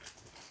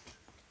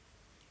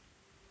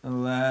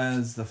 And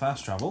there's the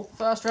fast travel.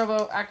 Fast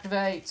travel,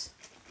 activate.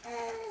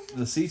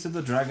 The Seat of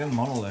the Dragon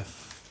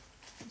monolith.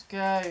 Let's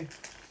go.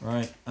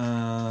 Right,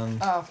 and...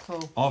 Oh,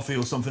 cool. I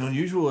feel something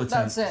unusual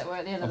attempt. That's it, we're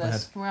at the end of Up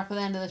this. ahead. We're up at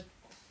the end of this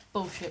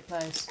bullshit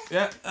place.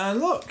 Yeah,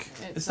 and look.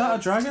 Is that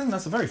a dragon?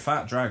 That's a very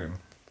fat dragon.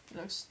 It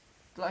looks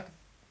like a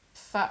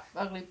fat,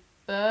 ugly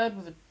bird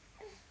with a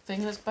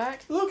Fingerless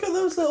back. Look at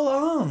those little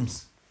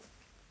arms.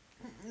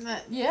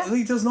 Yeah.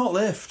 He does not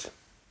lift.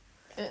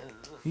 Uh,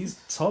 He's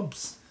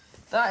tubs.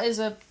 That is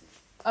a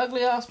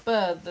ugly ass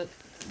bird that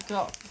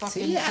got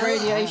fucking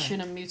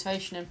radiation and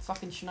mutation in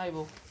fucking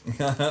Chernobyl.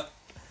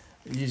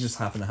 You just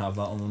happen to have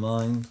that on the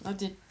mind. I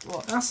did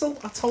what? Hassel,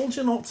 I told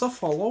you not to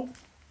follow.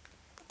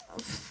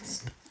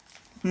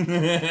 I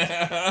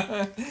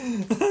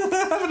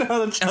haven't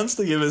had a chance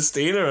to give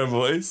Estina a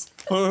voice.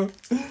 Little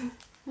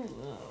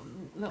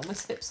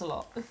Miss Hips a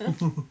lot.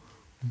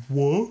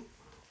 What?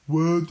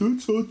 Where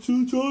did such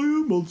a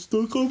giant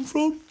monster come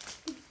from?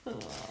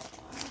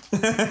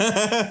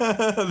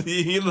 Are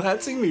you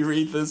letting me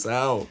read this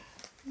out?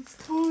 It's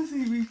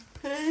causing me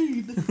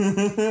pain.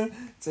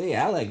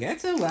 Tiella,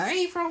 get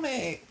away from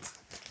it.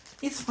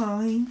 It's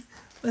fine.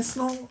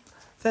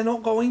 They're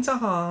not going to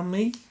harm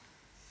me.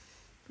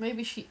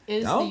 Maybe she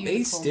is Don't the be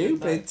unicorn.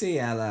 stupid,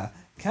 Tiella.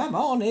 Come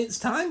on, it's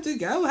time to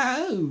go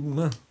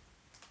home.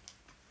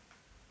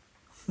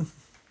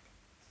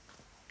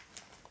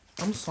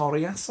 I'm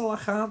sorry, Hassel, I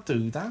can't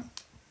do that.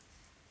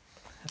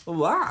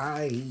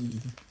 Why?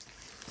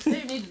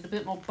 They needed a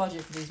bit more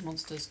budget for these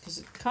monsters because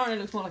it currently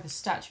looks more like a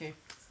statue.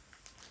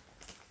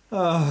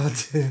 Oh,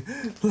 dear.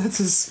 Let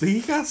us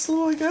speak,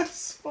 Hassel, I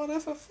guess.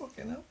 Whatever,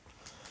 fucking hell.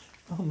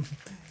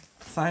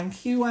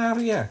 Thank you,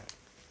 Arya.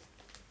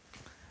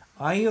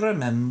 I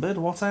remembered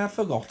what I had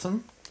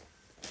forgotten.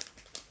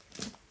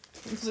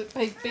 Was it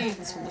baked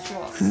beans from the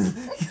shop?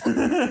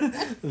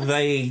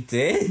 They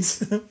did.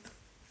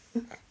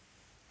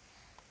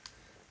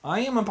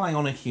 I am a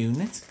bionic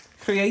unit,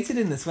 created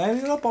in this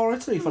very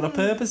laboratory for the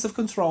purpose of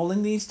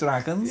controlling these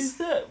dragons. Is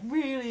that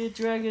really a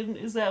dragon?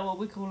 Is that what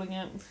we're calling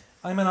it?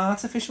 I'm an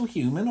artificial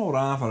human, or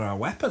rather a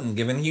weapon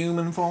given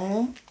human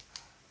form.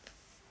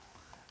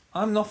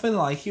 I'm nothing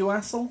like you,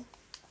 Hassel.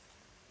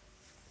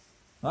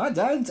 I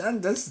don't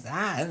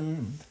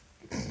understand.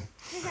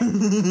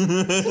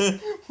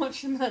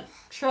 Watching that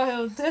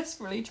child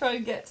desperately try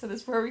and get to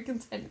this very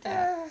content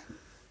cat.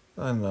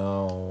 I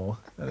know.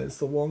 And it's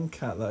the one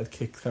cat that had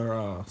kicked her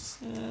ass.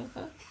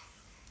 Uh-huh.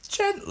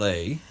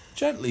 Gently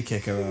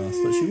kick her ass,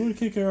 but she would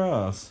kick her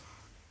ass.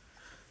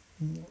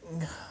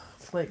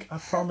 Flick, I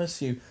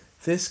promise you,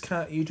 this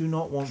cat you do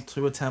not want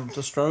to attempt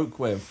a stroke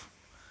with.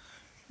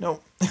 No.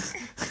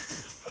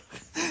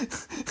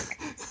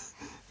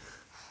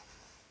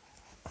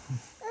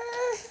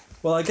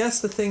 Well, I guess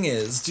the thing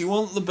is, do you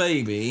want the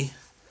baby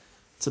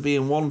to be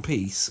in one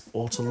piece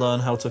or to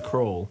learn how to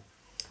crawl?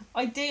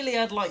 Ideally,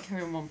 I'd like her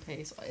in one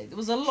piece. It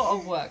was a lot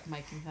of work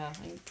making her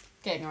and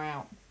getting her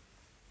out.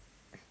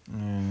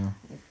 Yeah.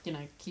 You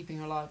know, keeping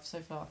her alive so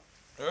far.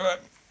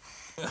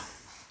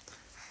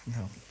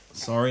 No.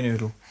 Sorry,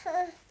 Noodle.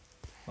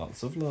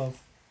 Lots of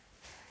love.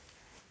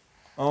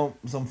 Oh,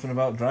 something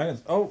about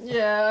dragons. Oh.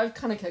 Yeah, I've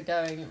kind of kept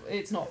going.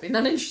 It's not been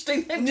that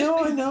interesting. They've No,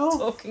 just I been know.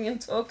 talking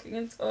and talking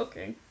and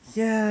talking.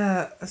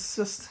 Yeah, it's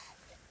just...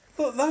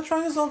 Look, that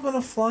dragon's not going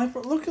to fly.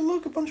 But look,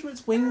 a bunch of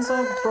its wings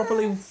aren't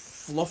properly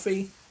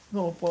fluffy.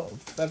 No, what,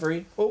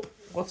 feathery. Oh,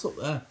 what's up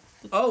there?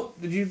 Oh,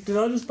 did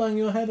I just bang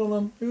your head on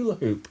a hula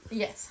hoop?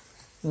 Yes.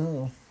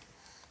 Oh.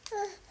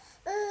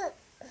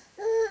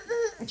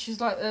 And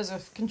she's like, there's a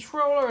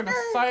controller and a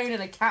phone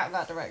and a cat in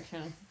that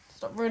direction.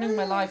 Stop ruining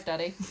my life,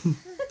 Daddy.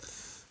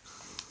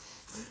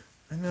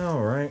 I know,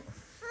 right?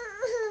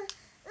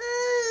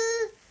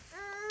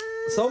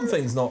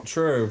 Something's not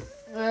true.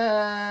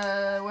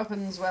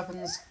 Weapons,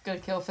 gonna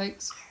kill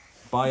things.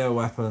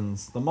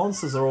 Bioweapons. The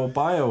monsters are all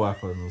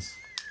bioweapons.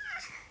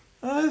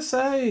 I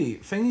say,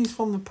 thingies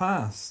from the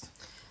past.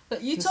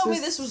 But you told me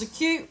this was a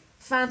cute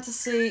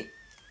fantasy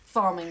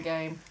farming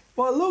game.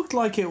 Well, it looked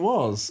like it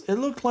was. It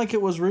looked like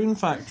it was Rune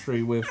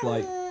Factory with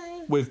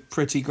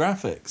pretty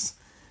graphics.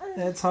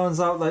 And it turns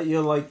out that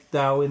you're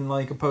now in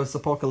a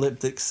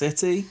post-apocalyptic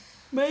city.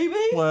 Maybe?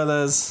 Where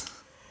there's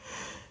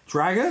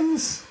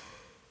dragons.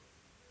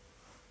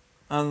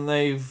 And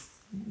they've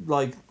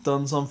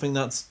done something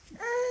that's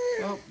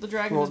Oh, the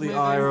dragon brought is the moving.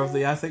 ire of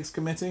the ethics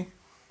committee.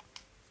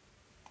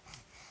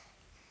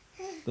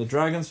 The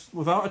dragons,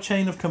 without a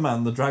chain of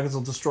command, the dragons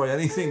will destroy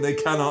anything they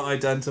cannot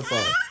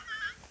identify.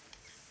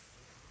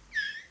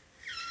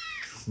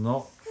 It's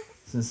not,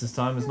 since this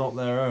time is not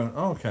their own.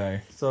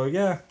 Okay, so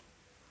yeah.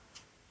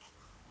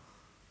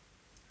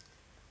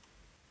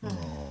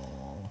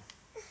 Aww.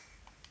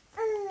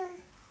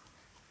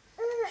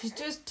 She's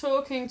just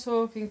talking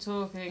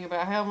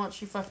about how much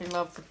she fucking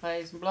loved the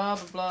place and blah,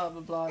 blah, blah,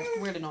 blah, blah. It's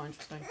really not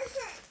interesting.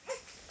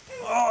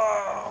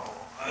 Oh,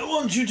 I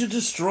want you to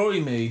destroy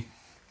me.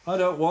 I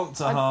don't want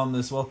to harm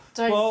this world.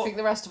 Don't think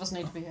the rest of us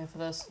need to be here for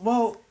this.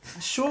 Well,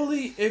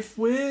 surely if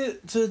we're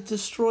to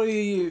destroy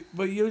you,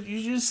 but you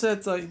just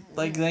said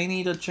like they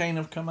need a chain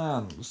of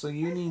command, so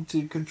you need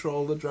to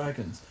control the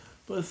dragons.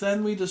 But if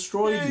then we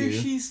destroyed you,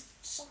 she's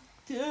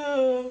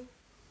putting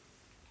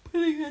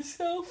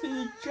herself in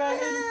a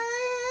dragon.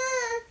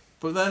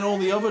 but then all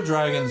the other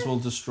dragons will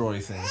destroy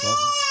things.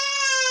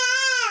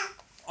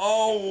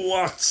 Oh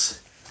what?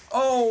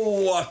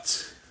 Oh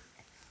what?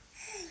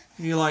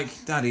 You're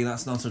like, Daddy,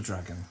 that's not a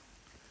dragon.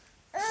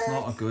 It's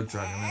not a good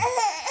dragon.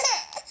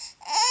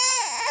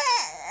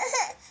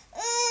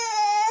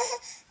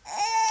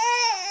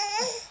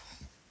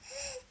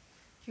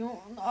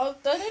 I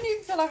don't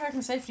even feel like I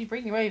can safely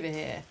bring you over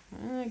here.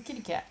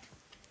 Kitty cat.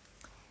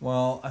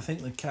 Well, I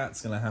think the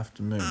cat's going to have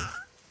to move.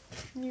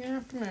 You're going to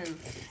have to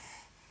move.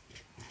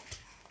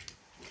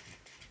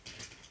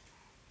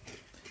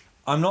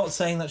 I'm not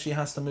saying that she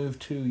has to move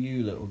to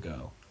you, little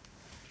girl.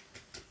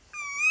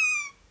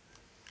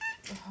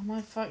 Am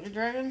I fighting a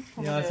dragon?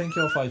 Yeah, I think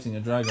you're fighting a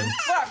dragon.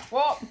 Fuck,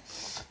 what?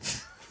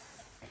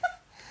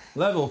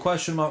 Level,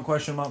 question mark,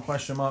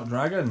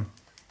 dragon.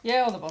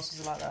 Yeah, all the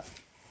bosses are like that.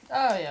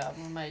 Oh yeah,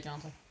 I'm a mage,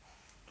 aren't I?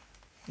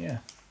 Yeah.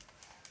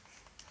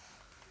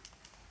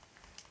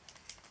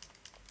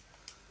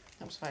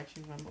 Helps if I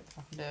actually remember what the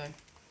fuck I'm doing.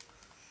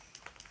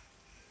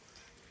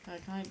 Can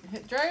I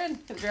hit the dragon?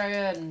 Hit the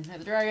dragon! Hit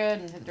the dragon!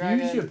 Hit the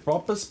dragon! Use your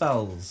proper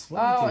spells.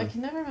 What Oh, do you I do?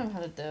 can never remember how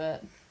to do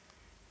it.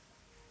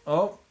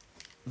 Oh,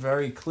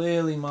 very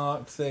clearly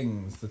marked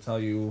things to tell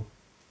you.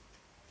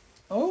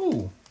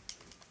 Oh,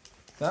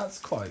 that's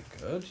quite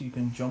good. You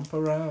can jump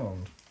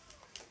around.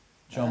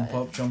 Jump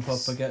up,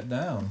 or get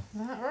down. Is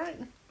that right?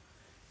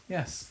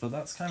 Yes, but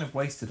that's kind of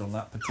wasted on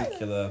that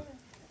particular...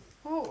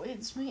 Oh,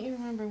 it's me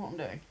remembering what I'm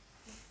doing.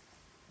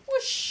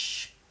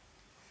 Whoosh!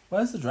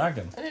 Where's the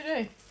dragon? I don't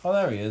know. Oh,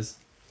 there he is.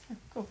 Oh,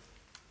 cool.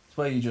 It's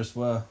where you just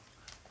were.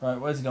 Right,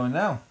 where's he going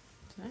now?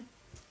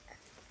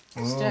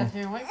 I'll stand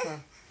here and wait for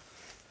him.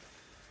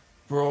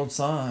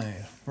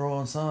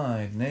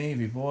 Broadside.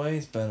 Navy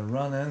boys better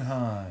run and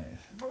hide.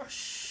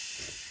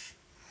 Whoosh!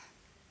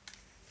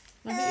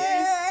 Look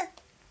at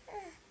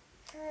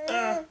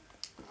you.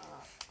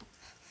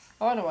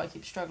 I know why I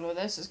keep struggling with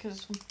this. It's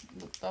because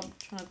I'm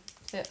trying to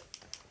hit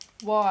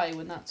Y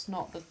when that's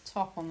not the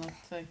top on the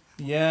thing.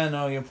 Yeah,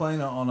 no, you're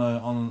playing it on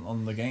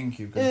the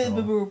GameCube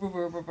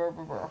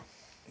controller.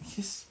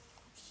 Yes,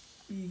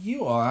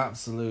 you are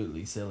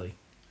absolutely silly.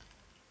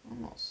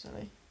 I'm not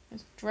silly.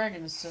 This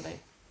dragon is silly.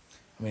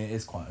 I mean, it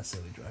is quite a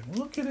silly dragon.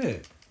 Look at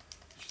it.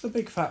 It's just a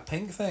big fat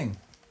pink thing.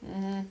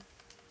 Mm-hmm.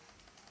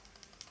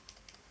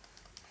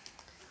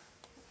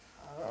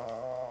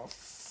 Oh,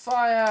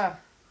 fire!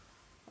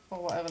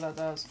 Or whatever that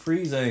does.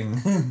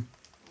 Freezing.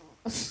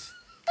 I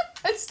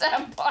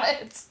stand by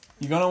it.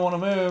 You're gonna want to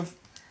move.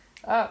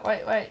 Oh,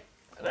 wait.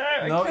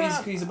 No, I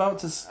can't. he's about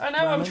to. I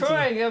know, I'm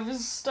trying. I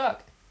was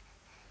stuck.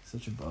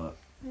 Such a butt.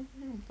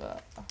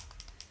 But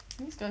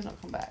these guys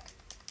not come back.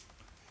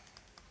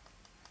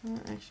 I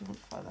don't actually want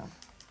to fight them.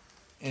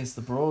 It's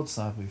the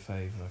broadside we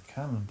favour.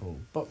 Cannonball,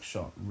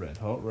 buckshot, red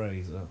hot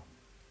razor.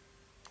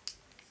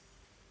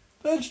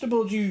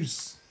 Vegetable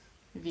juice.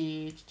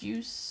 Veg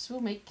juice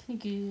will make me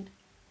good.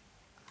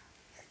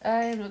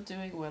 I am not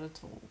doing well at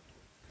all.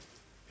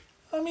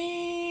 I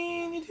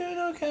mean, you're doing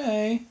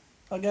okay,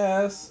 I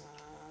guess.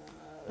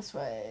 This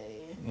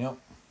way. Yep.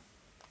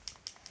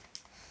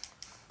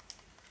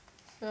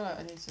 I feel like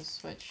I need to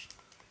switch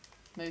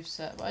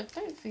moveset, but I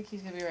don't think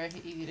he's going to be very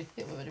easy to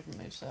hit with a different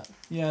moveset.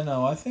 Yeah,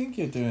 no, I think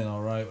you're doing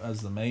alright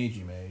as the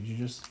magey mage. You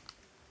just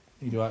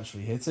need to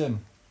actually hit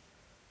him.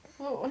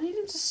 Well, I need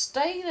him to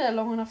stay there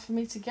long enough for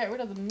me to get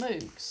rid of the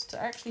mooks, to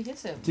actually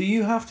hit him. Do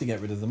you have to get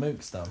rid of the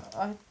mooks, though?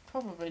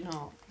 Probably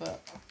not,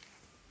 but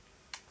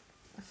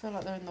I feel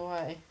like they're in the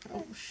way.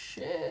 Oh,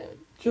 shit.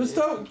 Just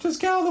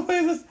get out of the way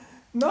of the...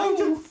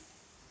 No!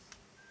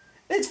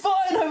 It's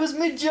fine, I was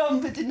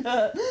mid-jump, it didn't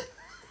hurt.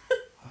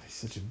 Oh, he's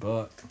such a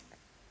butt.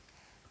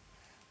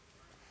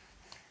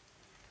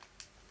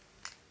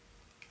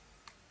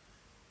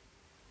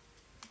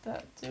 Did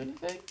that do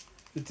anything?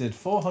 It did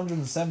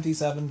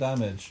 477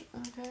 damage.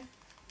 Okay.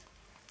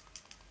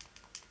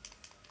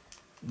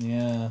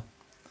 Yeah.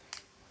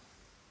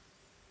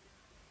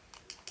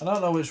 I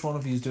don't know which one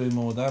of you is doing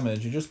more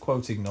damage. You're just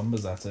quoting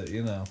numbers at it,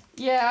 you know.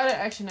 Yeah, I don't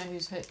actually know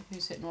who's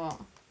hitting what.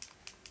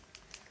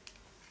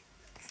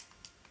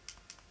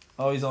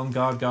 Oh, he's on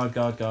guard,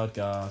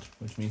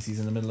 which means he's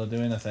in the middle of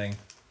doing a thing.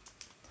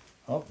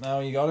 Oh,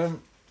 now you got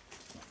him.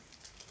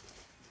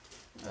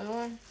 Do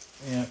I?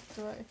 Yeah.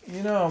 Do I?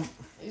 You know,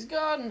 He's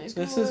gone.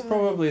 this is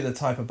probably the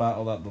type of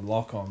battle that the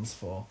lock-on's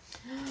for.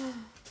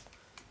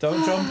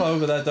 Don't jump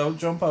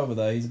over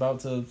there. He's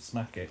about to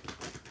smack it.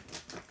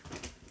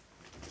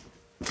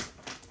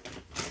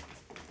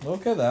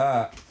 Look at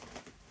that.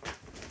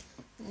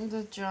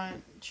 The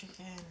giant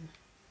chicken.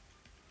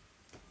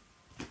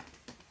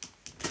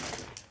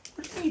 What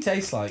do you think he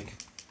tastes like?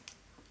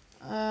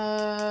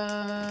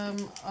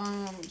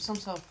 Some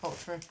sort of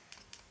poultry.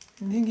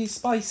 Do you think he's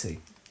spicy?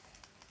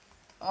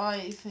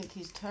 I think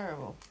he's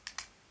terrible.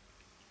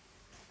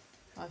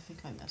 I think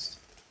I missed.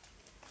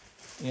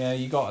 Yeah,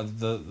 you got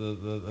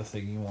the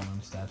thing you want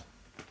instead.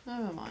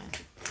 Never mind.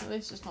 At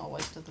least it's not a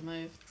waste of the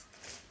move.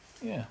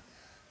 Yeah.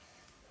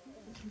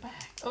 Come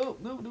back. Oh,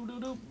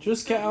 no.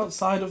 Just get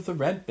outside of the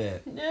red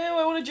bit. No,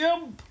 I want to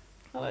jump.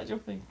 I like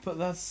jumping. But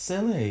that's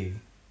silly.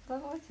 I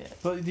like it.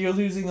 But you're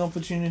losing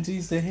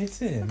opportunities to hit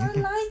him. I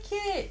like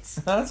it.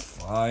 That's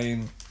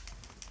fine.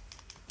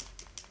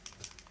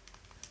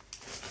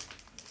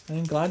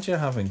 I'm glad you're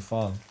having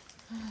fun.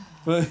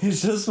 But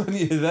it's just when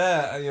you're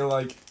there and you're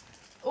like,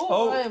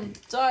 Oh, I am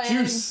dying.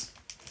 juice.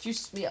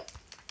 Juice me up.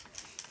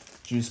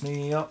 Juice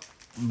me up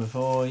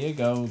before you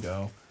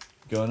go.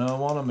 Gonna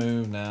wanna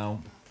move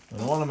now.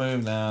 Gonna wanna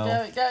move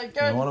now. Go.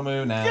 Gonna wanna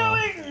move now.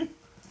 Going!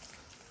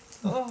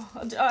 Oh,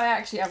 I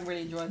actually am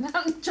really enjoying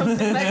that. Jumping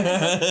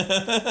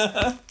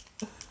back.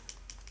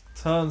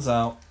 Turns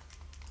out,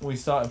 we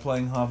started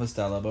playing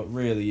Harvestella, but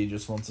really you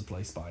just want to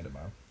play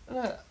Spider-Man.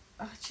 Look,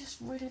 I just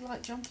really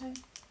like jumping.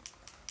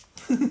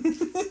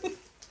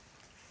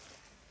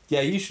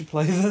 Yeah, you should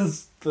play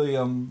the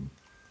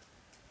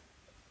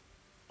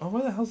Oh,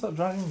 where the hell's that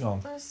dragon gone?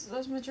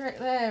 There's my direct.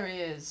 There he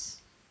is.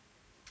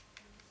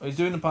 Oh, he's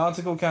doing the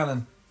particle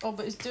cannon. Oh,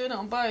 but he's doing it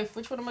on both.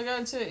 Which one am I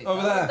going to?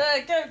 Over there.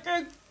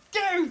 There,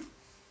 go!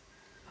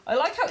 I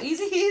like how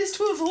easy he is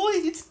to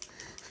avoid.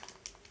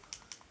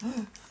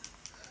 I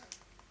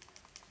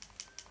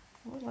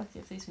would like it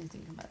if these things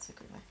didn't come back so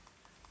quickly.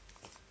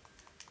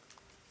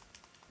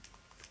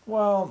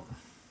 Well...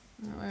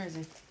 Oh, where is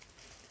he? You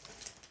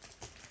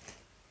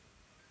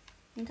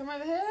can come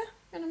over here?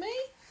 Gonna me?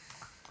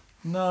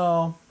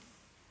 No.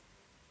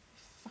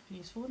 Fucking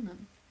useful, wouldn't it?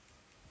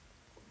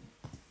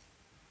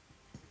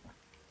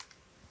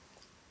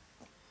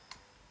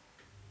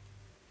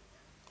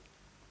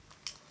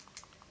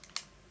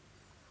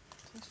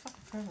 It's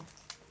fucking forever.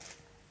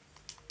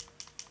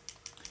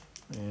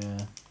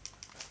 Yeah.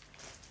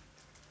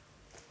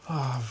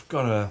 Oh, I've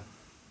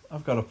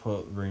got to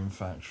put Room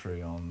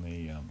Factory on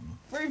the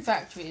Room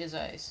Factory is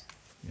ace.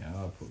 Yeah,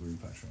 I'll put Room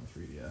Factory on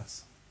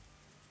 3DS.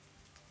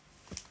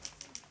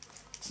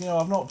 So,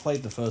 I've not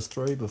played the first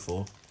 3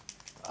 before.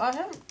 I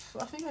haven't.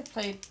 I think I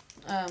played.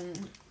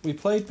 We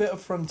played a bit of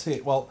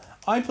Frontier. Well,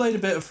 I played a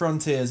bit of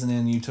Frontiers and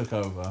then you took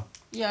over.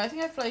 Yeah, I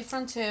think I played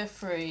Frontier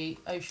 3,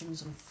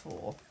 Oceans and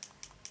 4.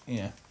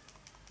 Yeah.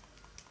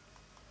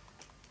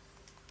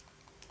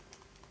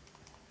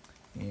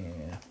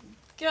 Yeah.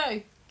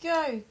 Go!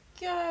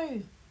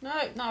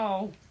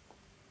 No!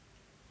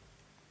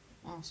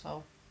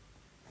 Arsehole.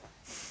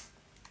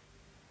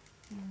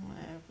 Where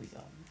have we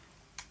gone?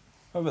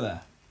 Over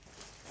there.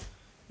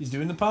 He's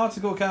doing the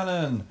particle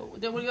cannon. Oh,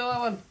 don't want to go that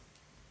one.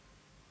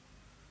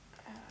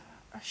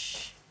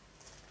 Shh.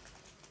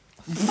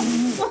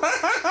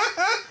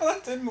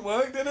 That didn't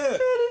work, did it?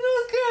 It did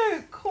not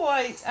go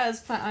quite as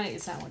planned. I need a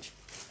sandwich.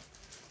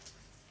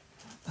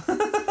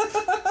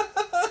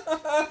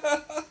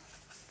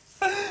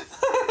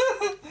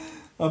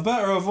 I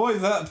better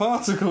avoid that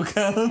particle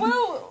cannon.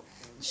 Well,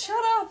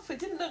 shut up. It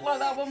didn't look like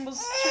that one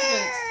was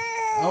triggered.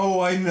 Oh,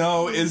 I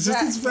know. It's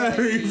just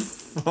Exactly. very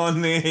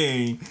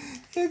funny.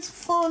 It's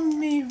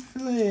funny,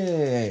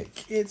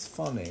 Flick. It's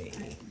funny.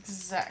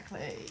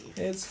 Exactly.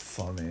 It's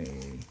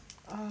funny.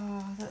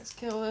 Oh, let's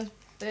kill this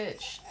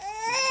bitch.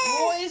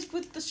 What is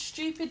with the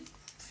stupid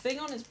thing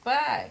on its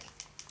back?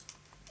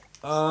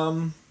 This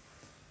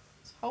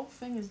whole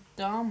thing is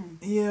dumb.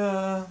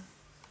 Yeah.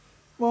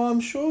 Well, I'm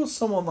sure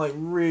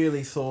someone,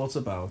 really thought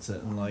about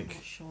it and, I'm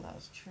not sure that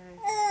was true.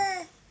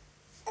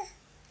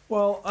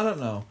 Well, I don't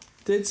know.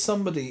 Did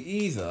somebody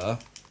either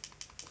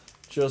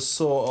just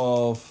sort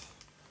of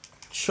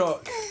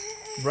chuck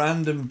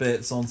random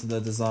bits onto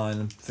their design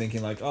and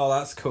thinking oh,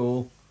 that's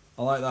cool.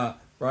 I like that.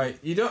 Right,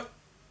 you do it.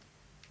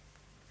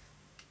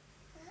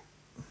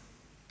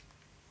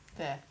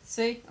 There.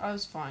 See? I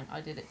was fine.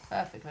 I did it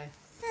perfectly.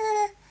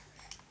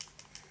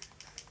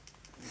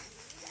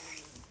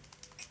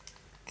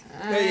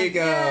 There you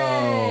go.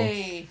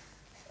 Yay!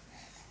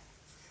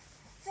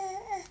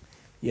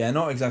 Yeah,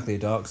 not exactly a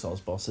Dark Souls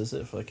boss, is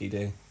it, Flicky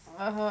D?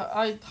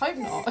 I hope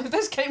not. If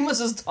this game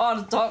was as hard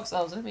as Dark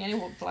Souls, I don't think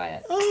anyone would play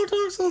it. Oh,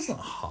 Dark Souls not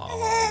hard.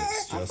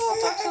 It's I just... thought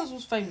Dark Souls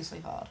was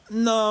famously hard.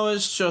 No,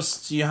 it's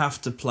just you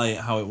have to play it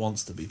how it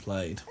wants to be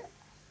played.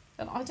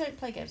 And I don't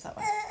play games that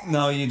way.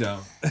 No, you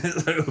don't.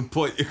 At a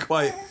point, you're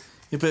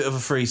a bit of a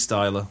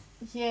freestyler.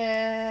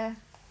 Yeah.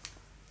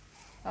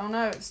 Oh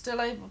no, it's still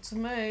able to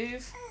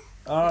move.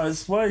 Oh,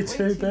 it's way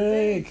too too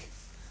big.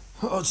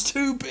 Oh, it's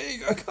too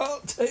big. I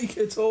can't take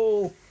it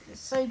all.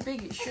 It's so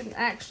big it shouldn't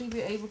actually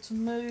be able to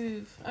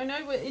move. Oh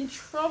no, we're in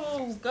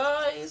trouble,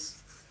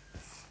 guys.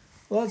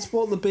 Well, that's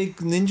what the big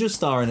ninja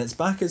star in its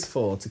back is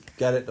for, to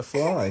get it to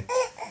fly.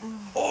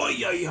 Oh,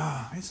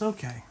 yeah. It's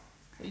okay.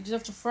 You just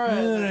have to throw it.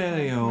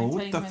 There you go,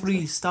 with the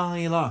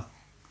freestyler.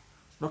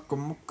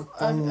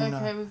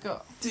 Okay, we've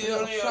got a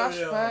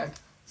flashback.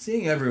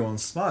 Seeing everyone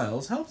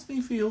smiles helps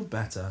me feel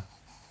better.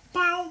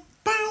 Bow,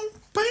 bow,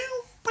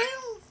 bow,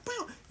 bow,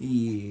 bow.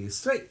 Yeah,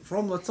 straight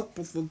from the top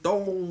of the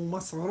dome.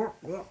 Was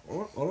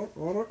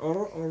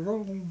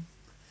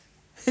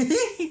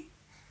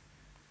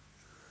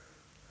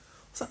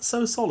that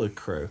So Solid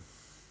Crew?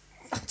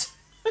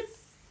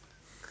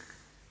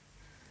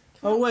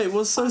 Oh wait,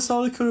 was So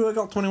Solid Crew? I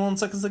got 21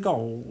 seconds to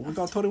go. We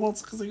got 21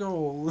 seconds to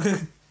go.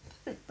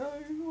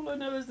 All I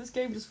know is this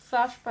game just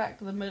flashed back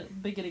to the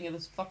beginning of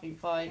this fucking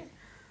fight.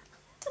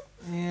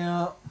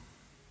 Yeah.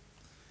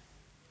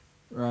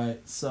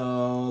 Right,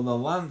 so the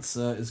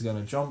Lancer is going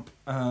to jump,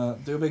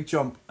 do a big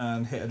jump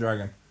and hit a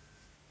dragon.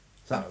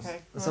 Is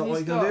that what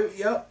you're going to do?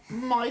 Yep.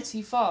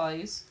 Mighty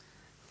thighs.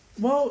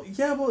 Well,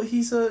 yeah, but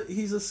he's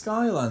a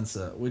Sky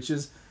Lancer, which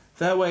is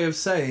their way of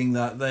saying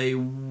that they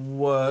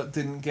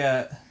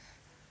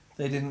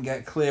they didn't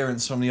get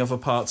clearance from the other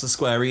parts of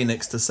Square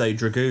Enix to say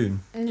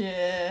Dragoon.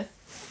 Yeah.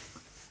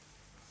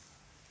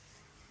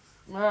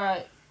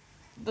 Alright.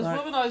 The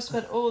woman I've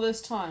spent all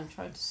this time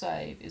trying to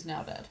save is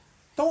now dead.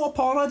 Don't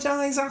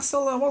apologise,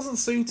 asshole. I wasn't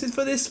suited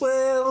for this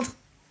world.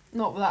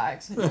 Not with that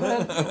accent, you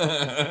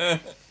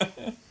weren't.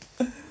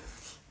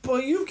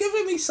 But you've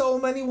given me so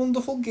many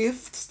wonderful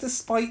gifts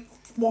despite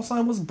what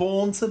I was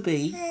born to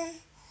be.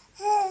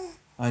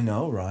 I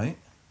know, right?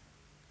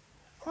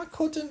 I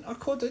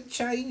couldn't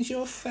change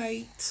your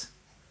fate.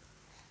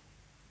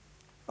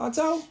 I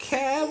don't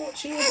care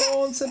what you were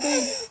born to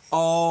be.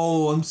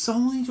 Oh, I'm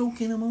only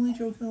joking. I'm only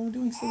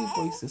doing silly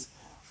voices.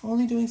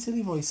 I'm gonna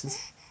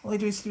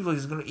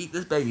eat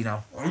this baby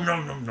now. We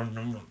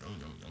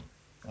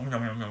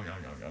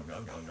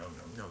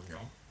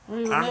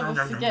will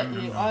never forget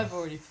you. I've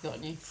already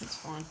forgotten you. It's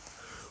fine.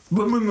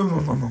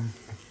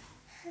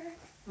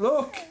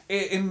 Look,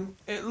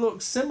 it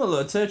looks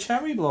similar to a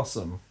cherry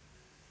blossom.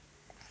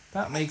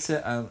 That makes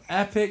it an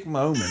epic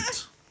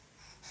moment.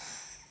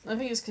 I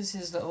think it's because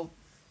his little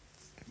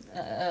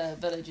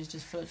village is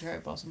just full of cherry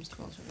blossoms, to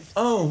be honest with you.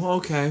 Oh,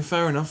 okay,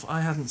 fair enough.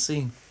 I hadn't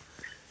seen.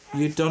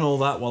 You'd done all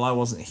that while I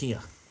wasn't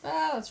here.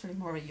 That's really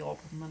more of your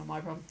problem than my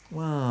problem.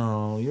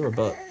 Wow, you're a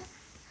butt.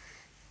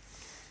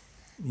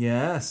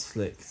 Yes,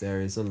 Flick,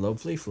 there is a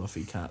lovely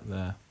fluffy cat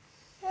there.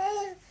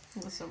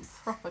 With some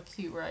proper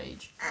cute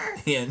rage.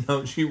 Yeah,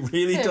 no, she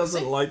really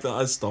doesn't like that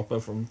I stop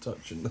her from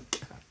touching the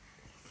cat.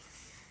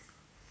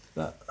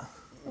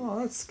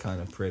 That's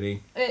kind of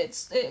pretty.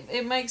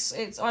 It makes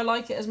it. I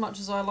like it as much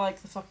as I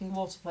like the fucking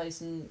water place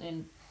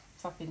in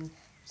fucking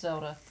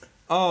Zelda.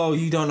 Oh,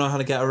 you don't know how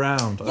to get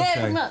around. Yeah, Okay.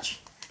 pretty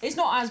much. It's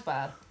not as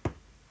bad.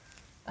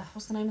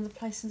 What's the name of the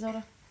place in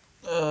Zelda?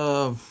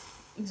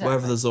 Exactly.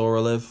 Wherever the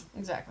Zora live.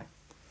 Exactly.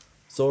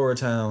 Zora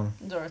Town.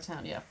 Zora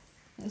Town, yeah.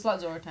 It's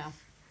like Zora Town.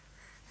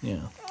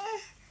 Yeah.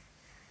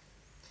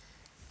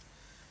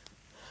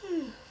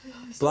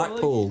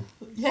 Blackpool.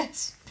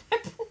 Yes.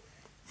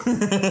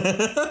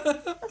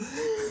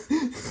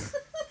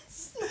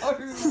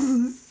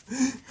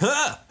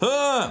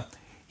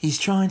 He's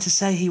trying to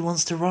say he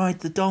wants to ride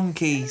the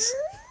donkeys.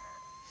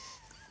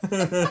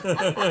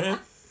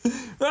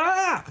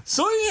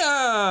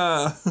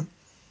 Sonia!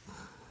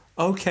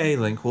 Okay,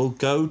 Link, we'll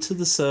go to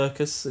the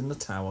circus in the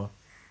tower.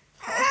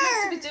 I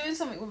was meant to be doing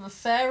something with a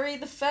fairy.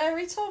 The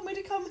fairy told me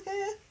to come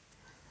here.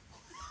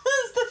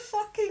 Where's the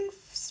fucking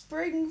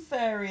spring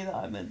fairy that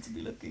I'm meant to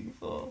be looking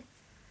for?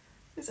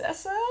 Is it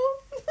SL?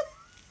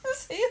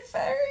 Is he a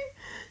fairy?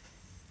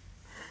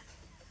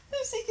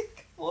 Is he going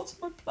to water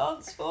my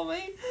plants for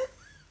me?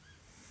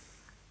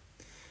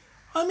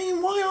 I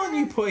mean, why aren't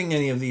you putting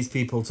any of these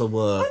people to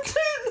work? I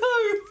don't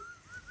know.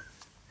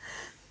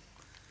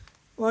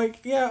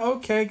 Like, yeah,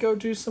 okay, go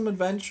do some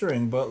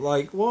adventuring, but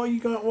like, what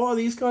are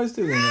these guys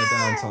doing in their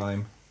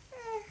downtime?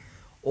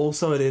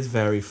 Also, it is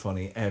very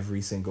funny.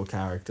 Every single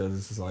character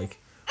is like,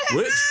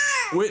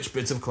 which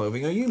bits of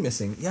clothing are you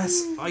missing?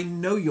 Yes, I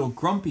know you're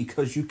grumpy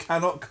because you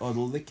cannot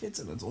cuddle the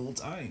kitten at all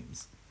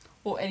times.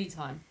 Or any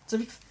time, to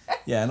be fair.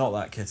 Yeah, not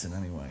that kitten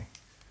anyway.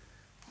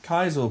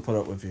 Kaiser will put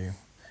up with you,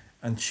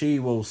 and she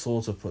will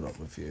sort of put up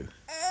with you.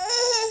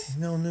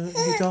 No,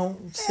 you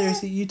don't.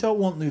 Seriously, you don't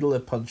want Noodle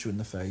to punch you in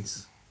the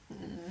face.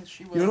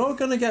 She will. You're not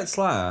going to get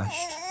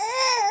slashed.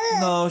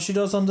 No, she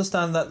does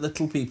understand that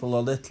little people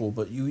are little,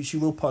 but she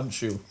will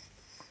punch you.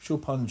 She'll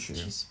punch you.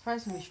 She's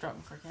surprisingly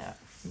strong for a cat.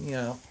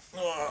 Yeah.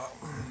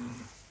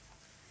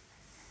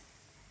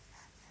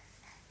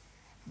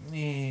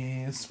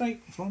 Yeah,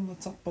 straight from the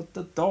top of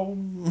the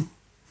dome.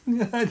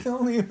 I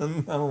don't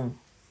even know.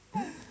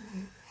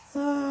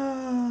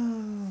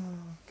 Oh,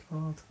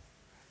 God.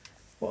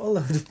 What a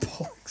load of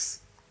bollocks.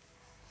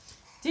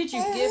 Did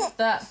you give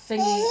that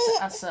thingy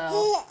to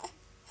Asel?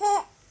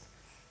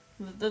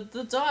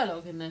 The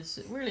dialogue in this,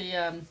 it really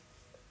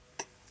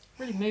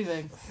really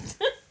moving.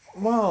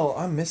 Well,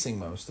 I'm missing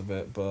most of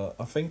it, but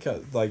I think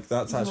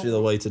that's actually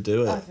the way to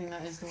do it. I think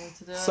that is the way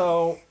to do it.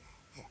 So,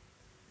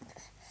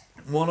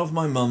 one of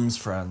my mum's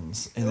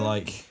friends, in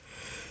like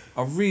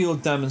a real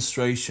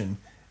demonstration,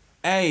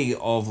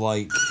 of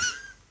like,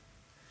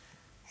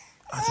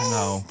 I don't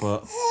know,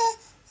 but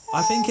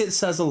I think it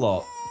says a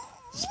lot,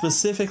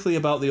 specifically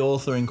about the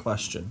author in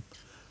question.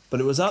 But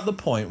it was at the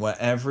point where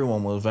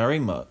everyone was very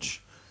much,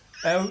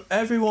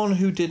 everyone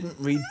who didn't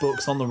read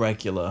books on the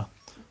regular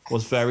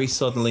was very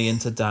suddenly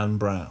into Dan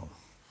Brown.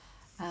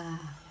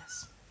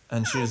 Yes.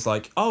 And she was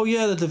like, oh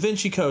yeah, the Da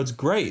Vinci Code's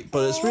great,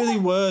 but it's really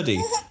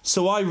wordy.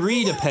 So I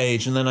read a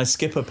page and then I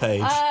skip a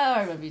page. Oh,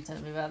 I remember you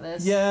telling me about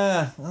this.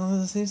 Yeah, well,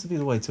 that seems to be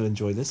the way to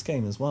enjoy this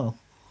game as well.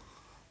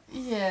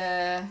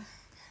 Yeah.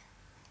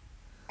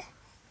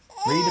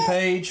 Read a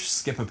page,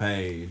 skip a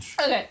page.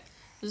 Okay,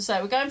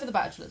 so we're going for the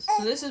bachelors.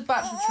 So this is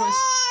bachelor choice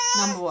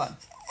number 1.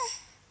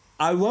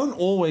 I won't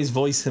always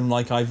voice him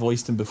like I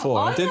voiced him before.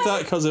 I did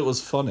that because it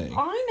was funny.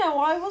 I know,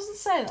 I wasn't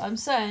saying that. I'm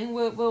saying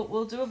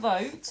we'll do a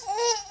vote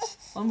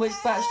on which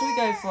bachelor we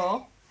go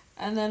for,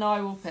 and then I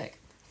will pick.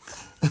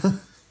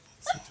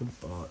 Such a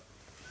bot.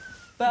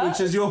 But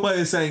Which is your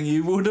way of saying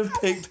you would have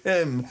picked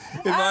him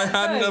if I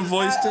hadn't have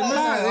voiced him. No,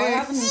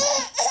 I haven't.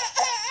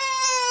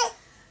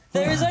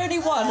 There is only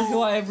one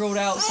who I have ruled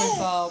out so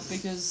far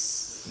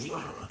because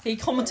he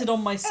commented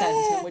on my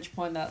scent, at which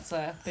point that's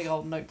a big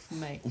old note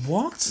from me.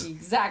 What?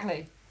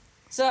 Exactly.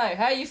 So,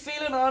 how are you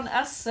feeling on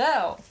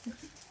Asel?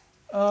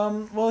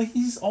 Well,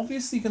 he's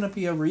obviously going to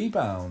be a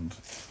rebound.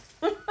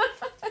 I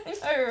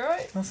know,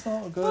 right? That's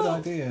not a good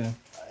idea.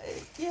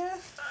 Yeah.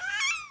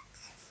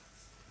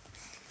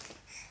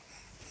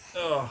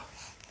 Ugh.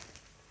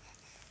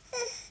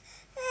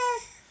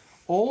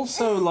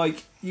 Also,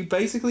 like, you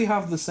basically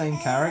have the same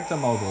character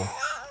model.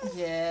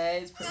 Yeah,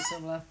 it's pretty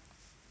similar.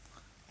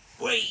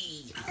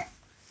 Wee!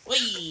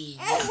 Wee!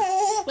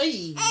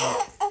 Wee!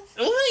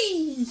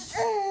 Wee!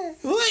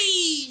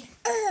 Wee!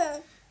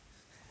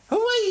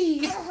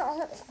 Wee!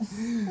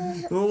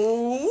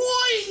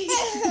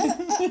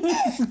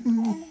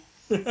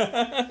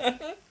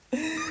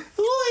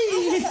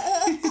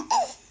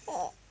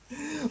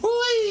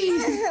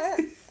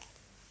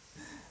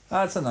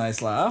 That's a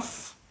nice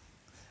laugh.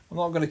 I'm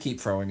not going to keep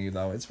throwing you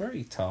though. It's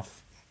very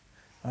tough.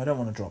 I don't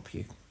want to drop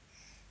you.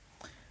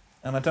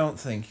 And I don't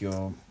think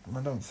your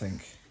mummy will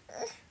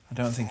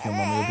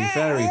be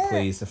very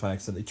pleased if I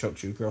accidentally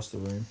chucked you across the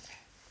room.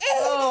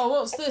 Oh,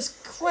 what's this?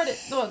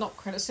 No, not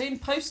credit scene.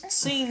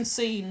 Post-scene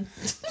scene.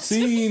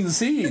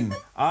 Scene.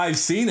 I've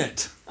seen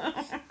it.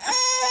 I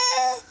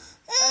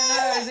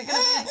know, is it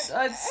going to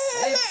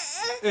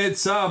be...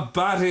 It's a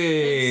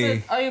baddie.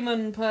 It's an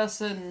omen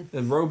person.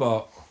 A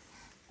robot.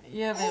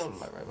 Yeah, they all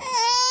look like robots.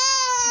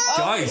 Geist.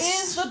 Oh, it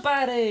is the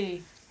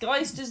baddie.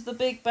 Geist is the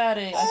big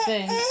baddie, I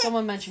think.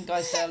 Someone mentioned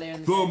Geist earlier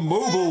in the game.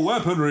 mobile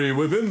weaponry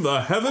within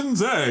the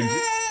Heaven's Egg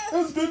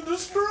has been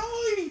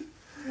destroyed.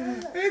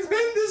 It's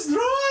been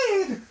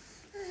destroyed.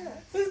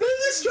 It's been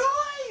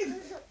destroyed.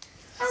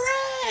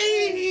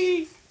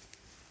 Hooray!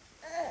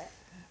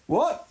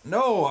 What?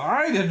 No,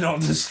 I did not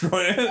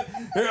destroy it.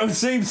 It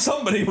seems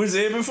somebody was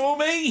here before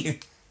me.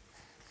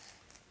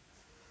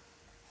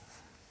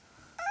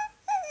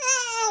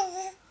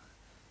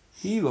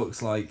 He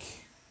looks like...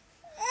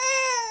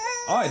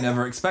 I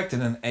never expected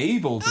an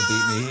Abel to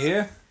beat me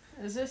here.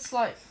 Is this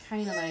like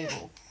Cain and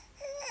Abel?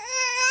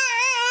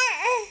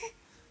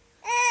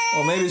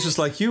 Or maybe it's just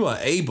like you are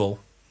Abel.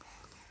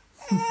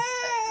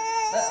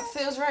 That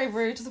feels very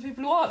rude to the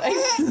people who aren't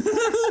Abel.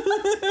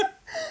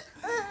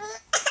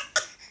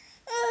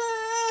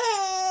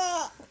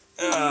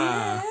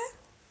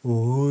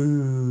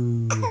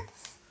 Ooh.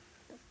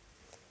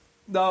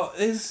 No,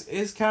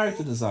 his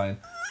character design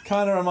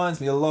kind of reminds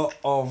me a lot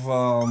of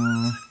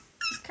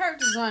His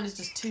character design is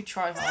just too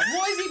try hard.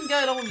 What is even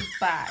going on with his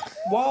back?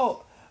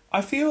 well,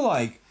 I feel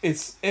like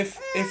it's if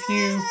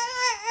you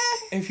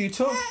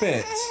took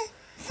bits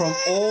from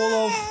all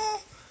of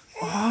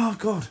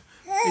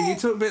if you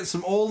took bits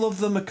from all of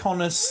the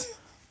Mechonis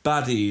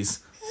baddies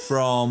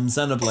from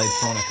Xenoblade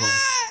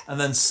Chronicles and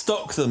then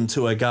stuck them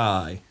to a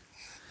guy,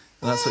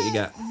 and that's what you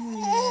get.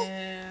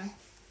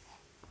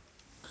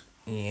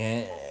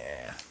 Yeah.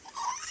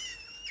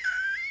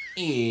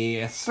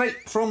 Yeah,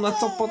 straight from the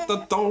top of the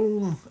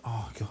dome.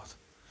 Oh god.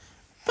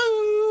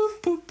 Boo,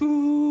 boo,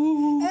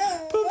 boo. Boo,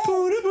 boo,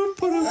 boo, boo,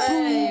 boo,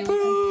 Hey, we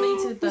boo.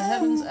 completed the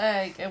Heaven's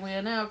Egg and we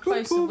are now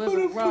closer with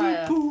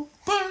Raya.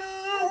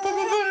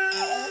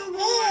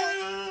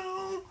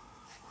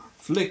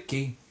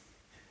 Flicky,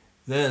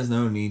 there's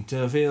no need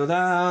to feel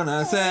down.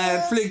 I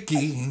said,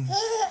 Flicky,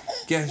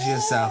 get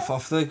yourself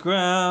off the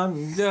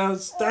ground.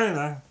 Just stand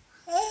there.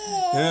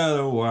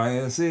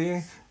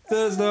 L-Y-S-E.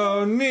 There's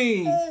no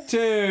need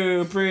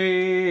to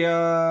be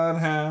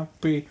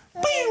unhappy.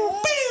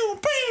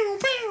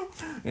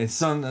 It's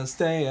fun to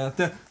stay at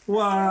the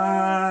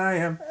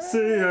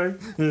YMCA.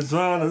 It's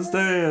fun to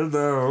stay at the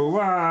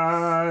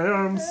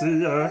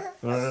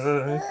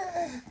YMCA.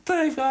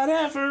 They've got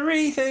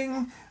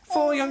everything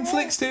for young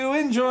flicks to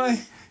enjoy.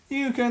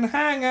 You can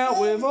hang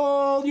out with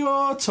all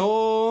your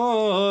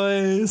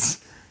toys.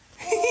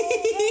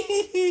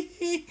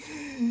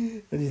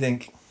 What do you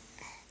think?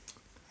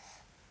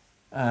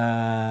 I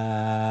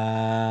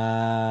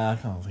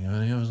can't think of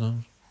any other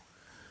songs.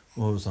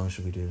 What other songs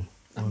should we do?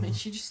 I mean,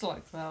 she just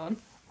liked that one.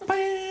 Why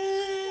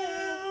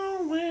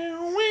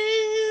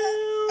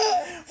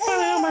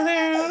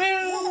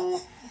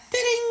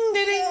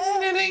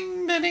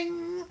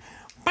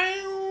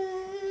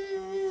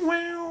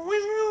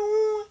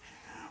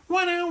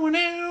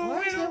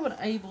is no one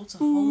able to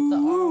hold their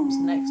arms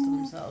next to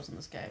themselves in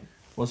this game?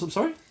 What's up,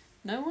 sorry?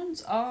 No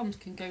one's arms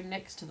can go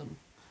next to them.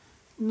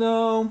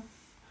 No.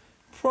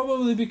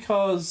 Probably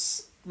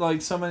because,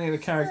 like, so many of the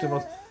character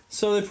mods...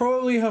 So they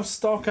probably have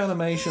stock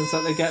animations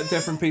that they get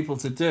different people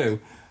to do.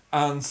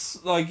 And,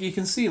 like, you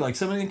can see, like,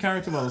 so many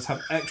character models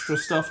have extra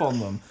stuff on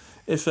them.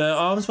 If their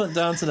arms went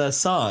down to their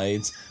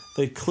sides,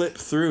 they'd clip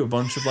through a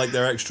bunch of, like,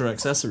 their extra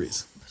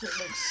accessories. But it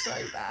looks so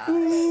bad.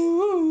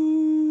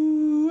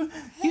 Ooh,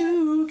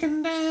 you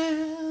can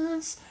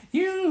dance,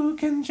 you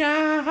can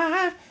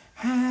jive,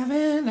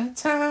 having the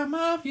time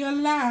of your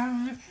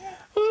life.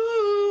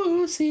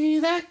 Ooh, see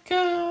that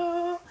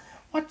girl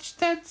Watch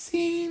that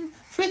scene.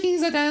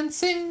 Flicky's a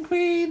dancing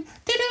queen.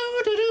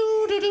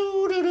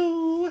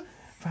 Do-do-do-do-do-do-do-do.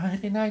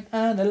 Friday night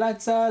and the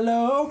lights are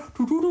low.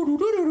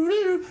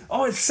 Do-do-do-do-do-do-do.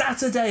 Oh, it's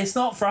Saturday. It's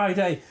not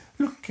Friday.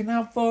 Looking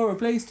out for a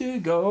place to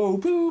go.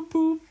 Boo,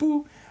 boo,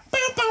 boo.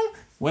 Boom, boom.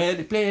 Where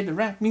they play the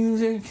rap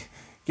music.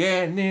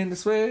 Getting in the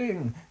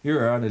swing.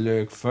 You're on the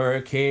look for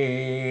a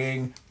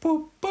king.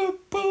 Boo, boo,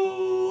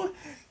 boo.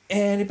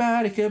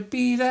 Anybody could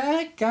be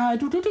that guy.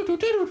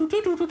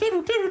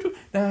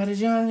 Not as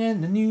young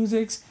and the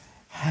music's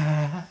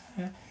high.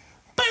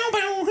 Bow,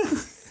 bow.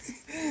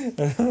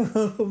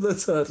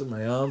 That's hurting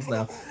my arms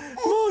now.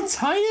 Oh, I'm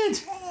tired.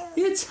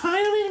 You're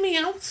tiring me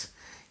out.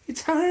 You're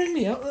tiring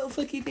me out, little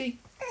Flicky D.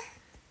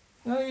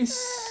 Oh, you're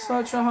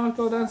such a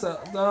hardcore dancer.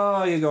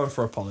 Oh, you're going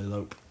for a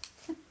polylope.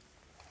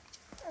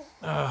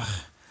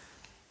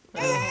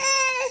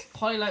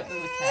 Polylope with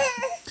a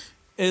cat.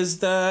 Is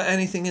there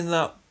anything in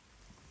that?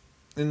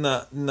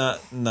 No.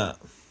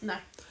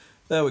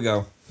 There we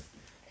go.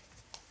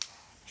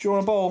 Do you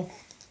want a bowl?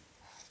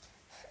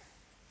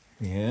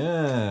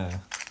 Yeah.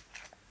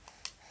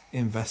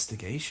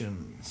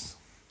 Investigations.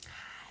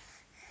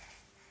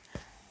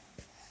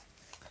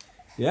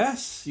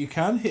 Yes, you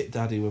can hit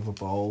Daddy with a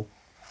bowl.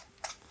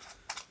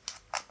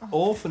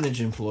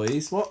 Orphanage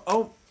employees. What?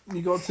 Oh,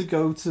 you got to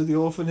go to the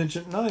orphanage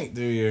at night,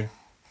 do you?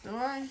 Do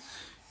I?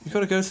 You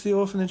got to go to the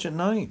orphanage at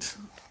night.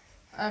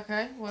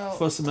 Okay, well...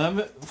 For some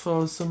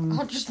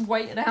I'll just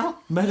wait it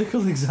out.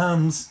 medical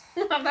exams.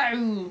 No!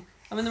 I'm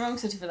in the wrong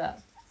city for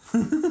that.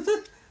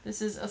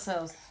 This is a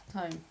sales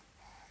time.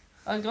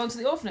 I'm going to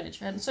the orphanage,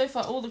 and so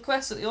far all the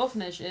quests at the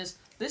orphanage is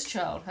this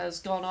child has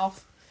gone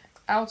off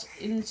out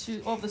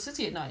into the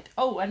city at night.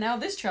 Oh, and now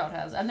this child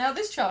has, and now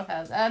this child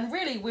has, and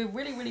really, we're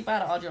really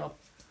bad at our job.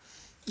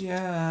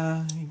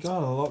 Yeah, you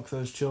gotta lock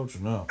those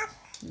children up.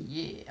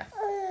 Yeah.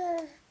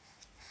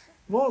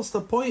 What's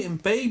the point in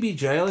baby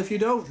jail if you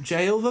don't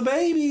jail the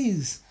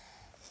babies?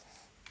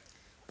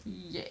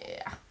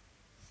 Yeah.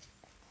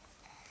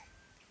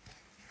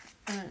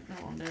 I don't know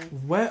what I'm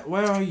doing.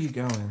 Where are you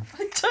going?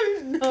 I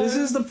don't know. This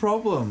is the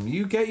problem.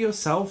 You get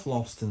yourself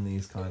lost in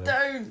these kind of...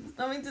 Don't.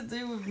 Nothing to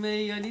do with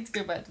me. I need to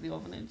go back to the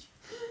orphanage.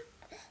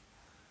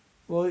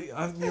 Well,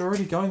 you're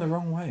already going the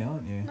wrong way,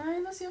 aren't you?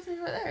 No, that's the orphanage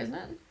right there, isn't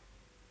it?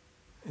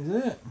 Is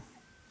it?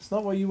 It's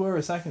not where you were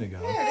a second ago.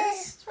 Yeah, it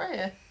is. It's right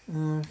here.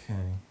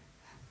 Okay.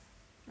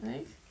 I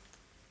think.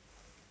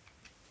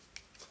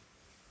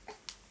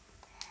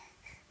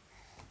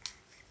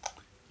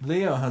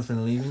 Leo has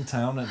been leaving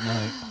town at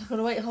night. I've got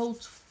to wait a whole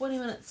 20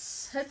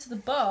 minutes. Head to the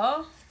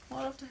bar. Why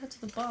do I have to head to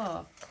the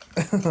bar?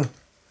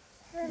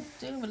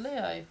 Dealing with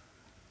Leo.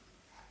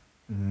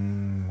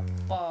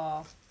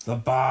 Bar. The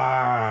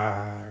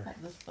bar.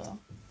 Not this bar.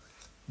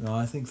 No,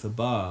 I think the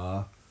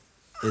bar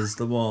is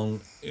the one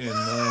in...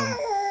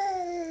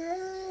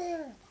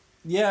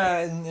 yeah,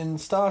 in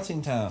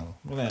Starting Town,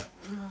 isn't it?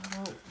 Oh,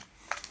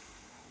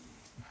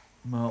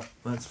 Well,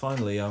 let's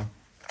find Leo.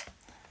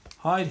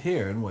 Hide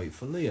here and wait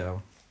for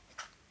Leo.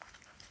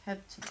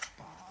 head to the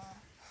bar.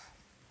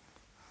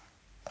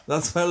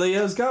 That's where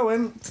Leo's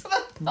going. To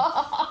the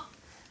bar!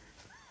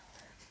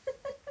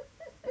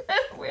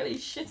 They're really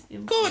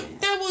shitty. Good,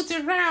 doubles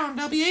around.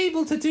 I'll be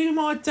able to do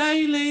my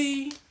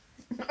daily.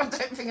 I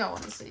don't think I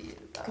want to see you.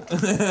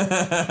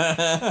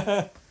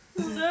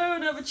 No,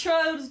 another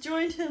child has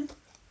joined him.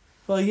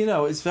 Well, you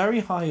know, it's very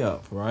high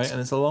up, right?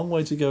 And it's a long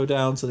way to go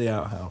down to the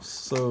outhouse.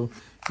 So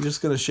you're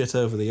just going to shit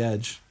over the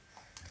edge.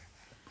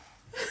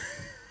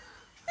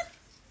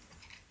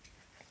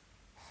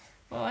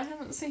 Well, I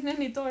haven't seen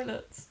any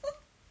toilets.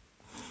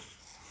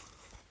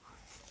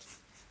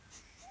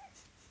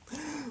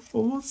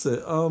 What was it?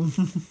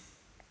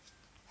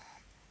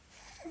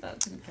 That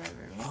didn't go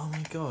very well. Oh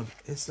my god,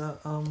 is that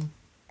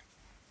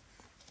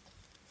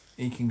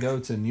you can go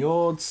to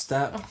Njord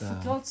Step Oh, for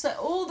down. God's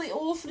sake, all the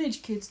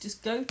orphanage kids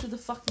just go to the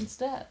fucking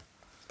step.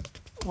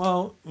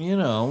 Well, you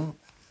know,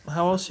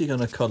 how else are you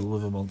gonna cuddle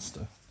with a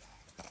monster?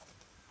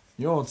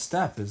 Njord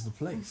Step is the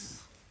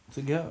place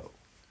to go.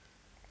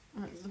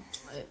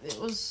 It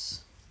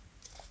was...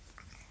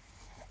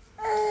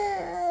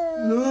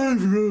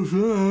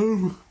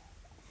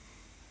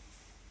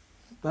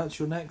 That's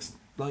your next,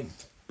 like,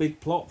 big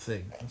plot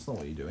thing. That's not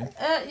what you're doing.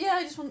 Yeah,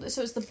 I just want...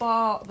 So it's the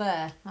bar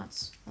there.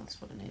 That's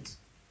what it needs.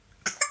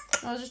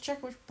 I was just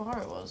checking which bar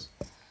it was.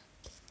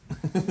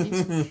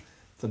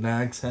 The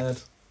Nag's Head.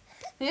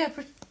 Yeah,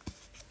 there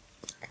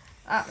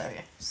we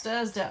go.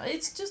 Stairs down.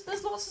 It's just,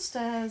 there's lots of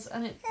stairs,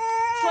 and it's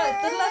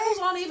like, the levels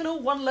aren't even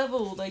all one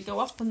level. They go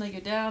up and they go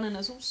down, and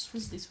it's all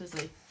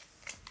swizzly.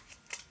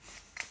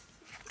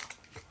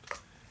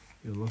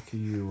 You're lucky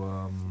you,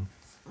 I'm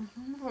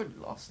already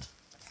lost.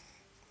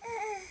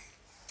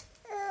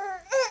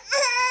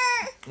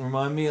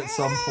 Remind me at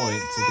some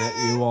point to get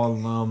you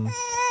on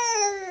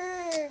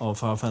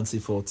Final Fantasy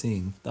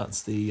 14.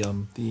 That's the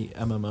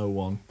MMO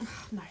one.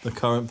 No. The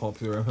current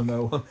popular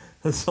MMO one.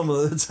 And some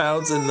of the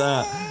towns in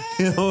that.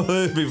 You know,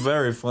 it'd be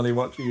very funny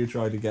watching you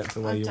try to get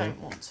to where I you don't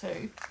want. want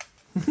to.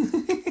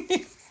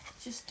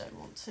 Just don't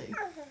want to.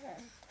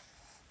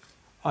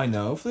 I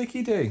know,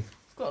 Flicky D.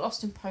 I've got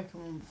lost in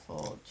Pokemon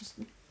before. Just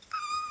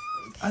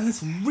And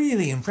it's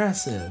really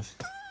impressive.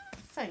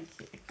 thank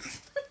you.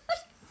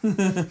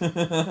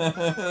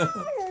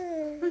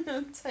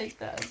 Take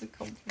that as a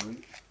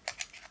compliment.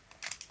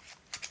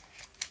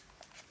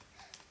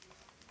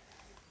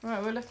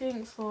 Right, we're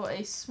looking for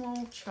a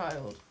small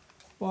child.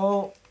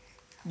 Well,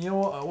 you know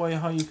what way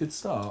how you could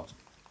start?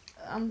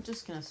 I'm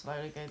just gonna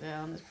slowly go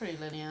down. It's pretty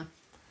linear.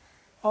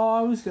 Oh,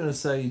 I was gonna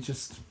say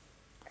just.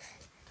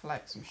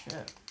 Collect some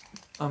shit.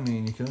 I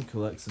mean, you can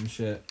collect some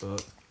shit,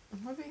 but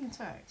Am I being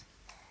attacked?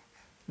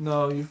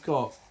 no, you've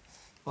got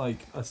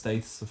like a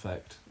status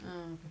effect. Oh,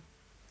 okay.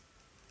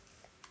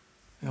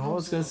 You know, what I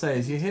was gonna say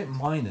is you hit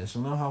minus,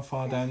 you'll know how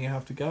far down you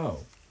have to go.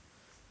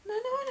 No,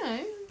 I know.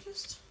 I'm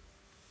just.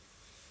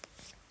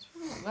 It's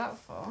probably not that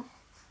far.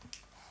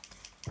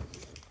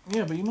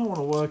 Yeah, but you might want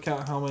to work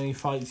out how many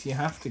fights you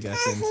have to get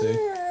into,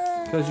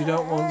 because you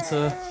don't want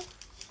to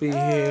be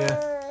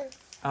here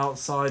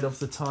outside of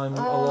the time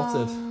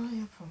allotted.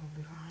 You're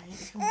probably right. You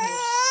can be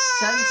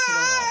sensible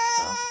about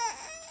stuff.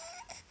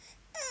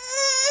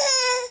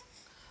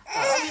 I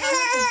mean, I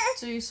have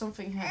to do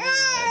something here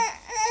anyway.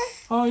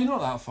 Oh, you're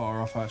not that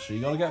far off actually.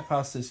 You got to get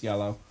past this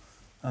yellow,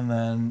 and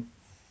then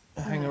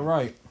hang a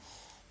right.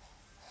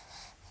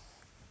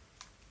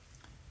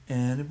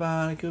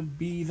 Anybody could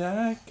be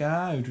that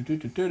guy.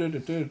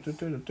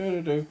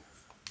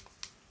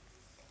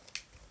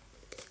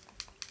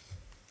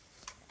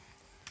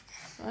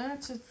 I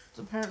had to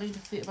apparently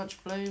defeat a bunch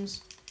of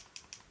blooms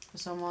for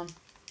someone.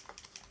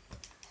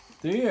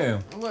 Do you?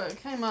 Well,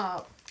 it came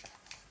up.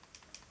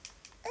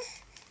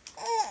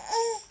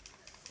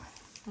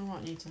 I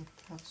might need to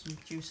have some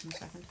juice in a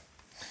second.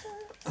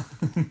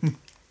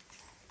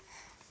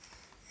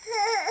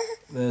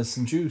 There's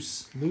some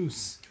juice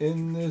loose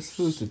in this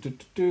loose. Juice.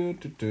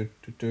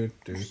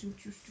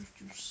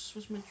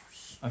 Where's my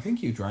juice? I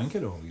think you drank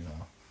it all, you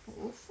know. What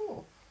all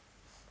for?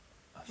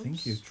 I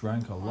think you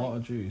drank a lot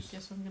of juice.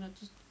 Guess I'm gonna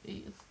just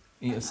eat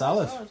a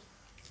salad.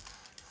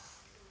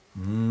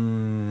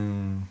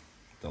 Mmm.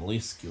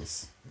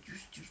 Delicious.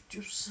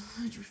 Juice.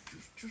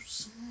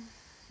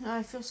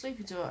 I feel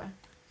sleepy, do I?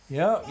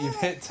 Yep, you've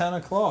hit 10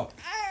 o'clock.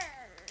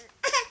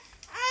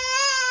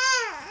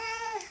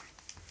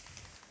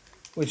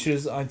 Which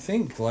is, I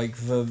think, like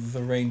the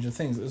range of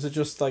things. Is it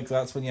just like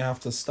that's when you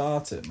have to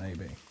start it,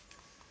 maybe?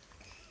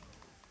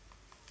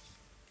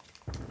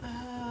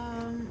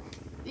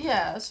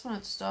 Yeah, that's when I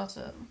had to start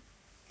it.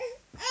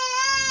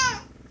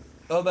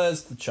 Oh,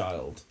 there's the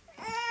child.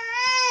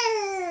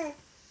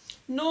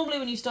 Normally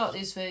when you start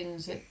these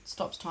things, it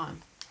stops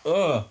time.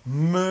 Ugh,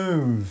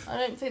 move. I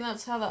don't think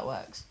that's how that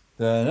works.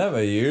 They're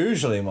never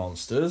usually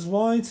monsters.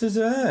 Why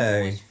today?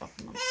 Always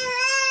fucking monsters.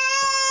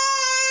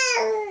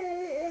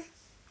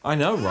 I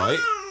know, right?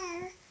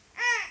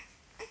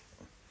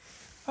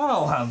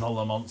 I'll handle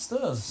the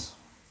monsters.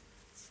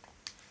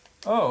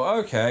 Oh,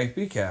 okay.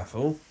 Be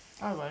careful.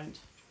 I won't.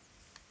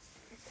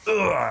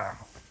 Ugh.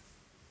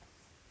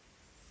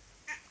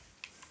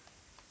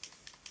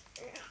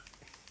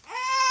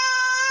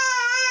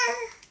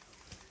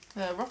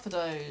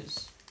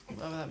 Ruffados,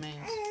 whatever that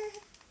means.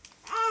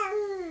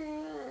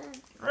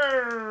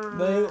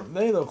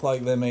 They look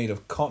like they're made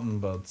of cotton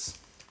buds.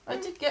 I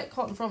did get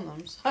cotton from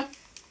them, so...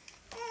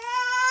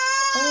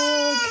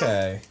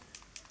 Okay.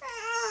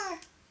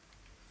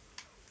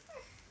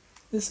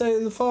 They say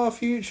in the far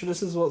future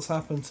this is what's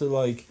happened to,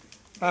 like,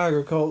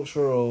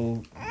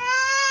 agricultural...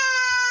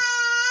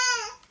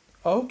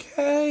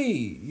 Okay,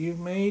 you've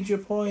made your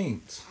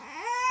point.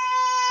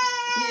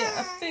 Yeah,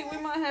 I think we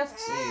might have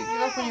to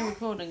give up on your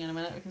recording in a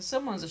minute because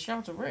someone's a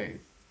shoutaroo.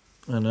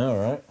 I know,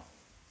 right?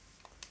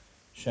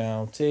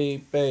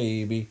 Shouty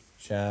baby,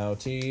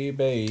 shouty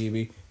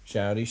baby,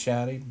 shouty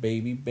shouty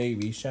baby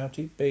baby,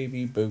 shouty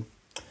baby boo.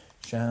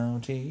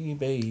 Shouty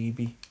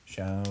baby,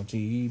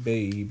 shouty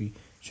baby,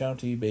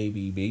 shouty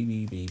baby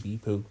baby baby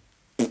poo.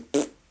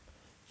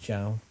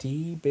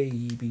 Shouty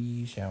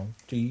baby,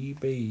 shouty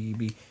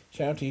baby,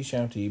 shouty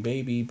shouty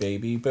baby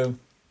baby boo.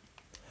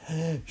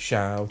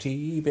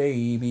 Shouty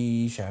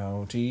baby,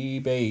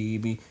 shouty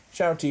baby,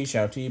 shouty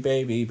shouty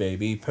baby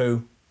baby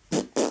poo.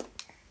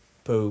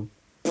 Poo.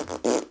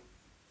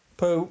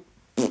 Poo.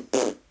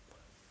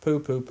 Poo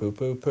poo poo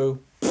poo poo.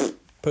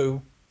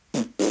 Poo.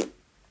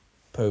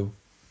 Poo.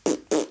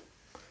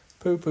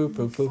 Poo poo poo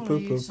poo poo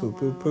poo poo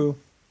poo poo.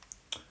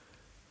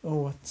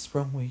 Oh, what's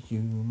wrong with you,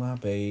 my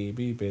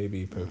baby,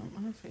 baby poo?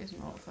 Hopefully it's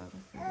not further.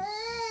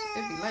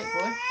 It'd be late,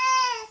 boy.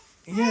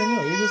 Yeah,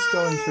 no, you're just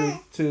going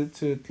through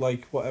to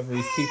like whatever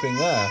he's keeping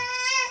there.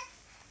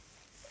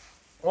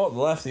 What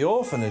left the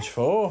orphanage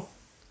for?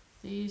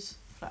 These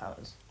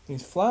flowers.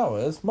 These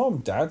flowers? Mom,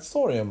 Dad,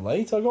 sorry I'm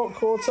late. I got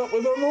caught up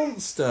with a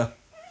monster.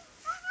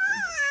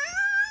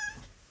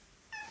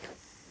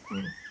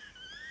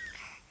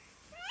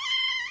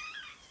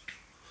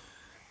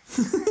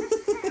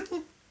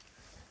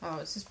 Oh,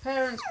 it's his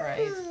parents'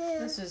 grave.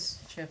 This is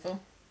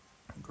cheerful.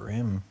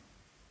 Grim.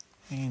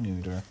 Hey,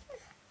 neuter.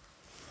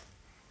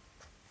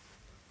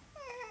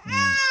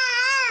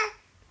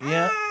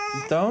 Yeah,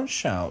 don't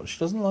shout. She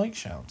doesn't like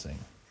shouting.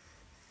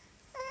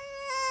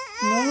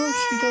 No,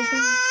 she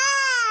doesn't.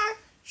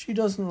 She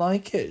doesn't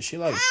like it. She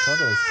likes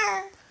cuddles.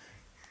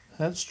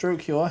 Let's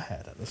stroke your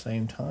head at the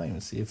same time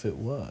and see if it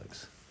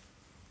works.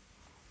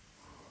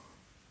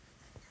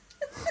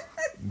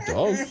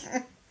 Dogs.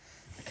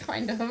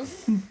 Kind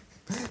of.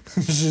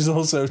 She's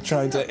also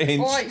trying to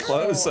inch Quite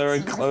closer short.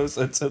 and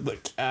closer to the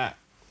cat.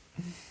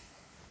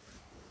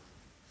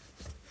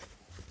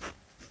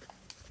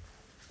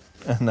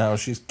 And now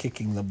she's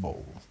kicking the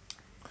bowl.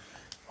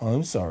 Oh,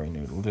 I'm sorry,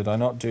 Noodle. Did I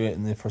not do it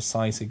in the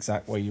precise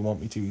exact way you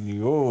want me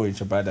to? Oh,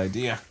 it's a bad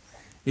idea.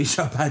 It's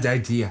a bad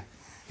idea.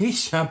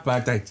 It's a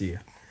bad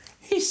idea.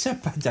 It's a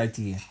bad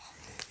idea.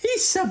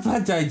 It's a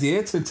bad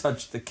idea to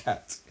touch the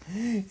cat.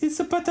 It's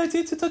a bad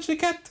idea to touch the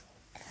cat.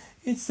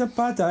 It's a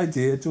bad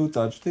idea to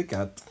touch the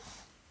cat.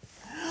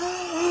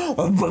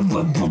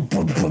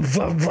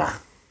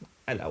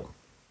 Hello.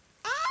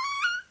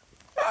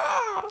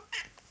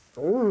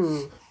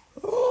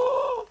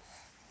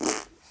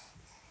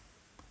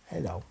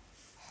 Hello.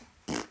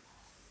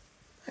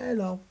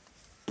 Hello.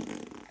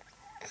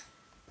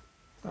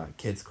 That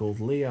kid's called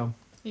Leo.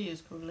 He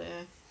is called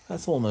Leo.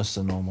 That's almost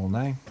a normal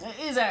name.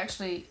 It is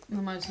actually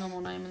the most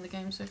normal name in the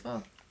game so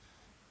far.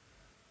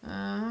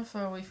 How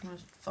far away from a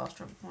fast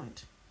travel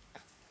point?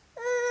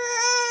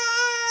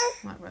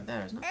 Like right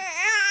there, isn't it?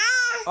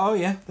 Oh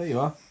yeah, there you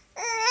are.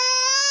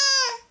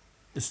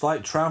 It's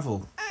like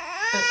travel.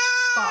 But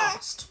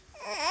fast.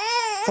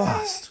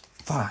 Fast,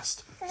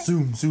 fast.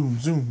 Zoom, zoom,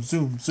 zoom,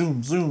 zoom,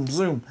 zoom, zoom,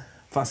 zoom.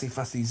 Fasty,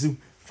 fasty, zoom.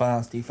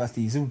 Fasty,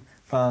 fasty, zoom.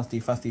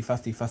 Fasty, fasty,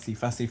 fasty, fasty,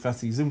 fasty,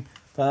 fasty, zoom.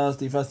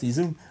 Fasty, fasty,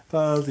 zoom.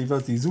 Fasty,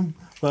 fasty, zoom.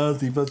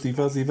 Fasty, fasty,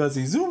 fasty,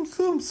 fasty, zoom,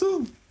 zoom,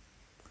 zoom.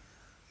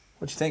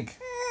 What do you think?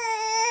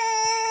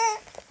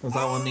 Does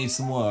that one need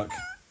some work?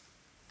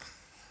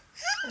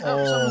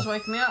 Oh, someone's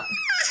waking me up.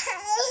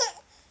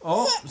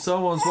 Oh,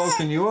 someone's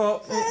woken you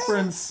up. We're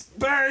in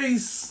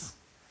space.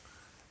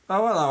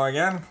 Oh, hello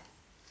again.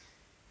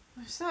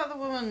 Is that the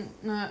woman?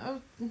 No,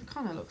 oh, it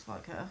kind of looks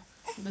like her.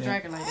 The Yeah.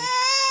 dragon lady.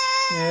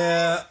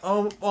 Yeah.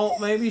 Oh, well,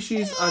 maybe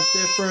she's a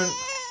different.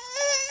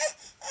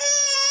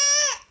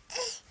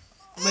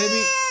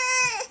 Maybe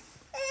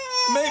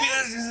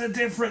this is a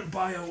different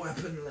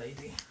bioweapon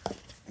lady.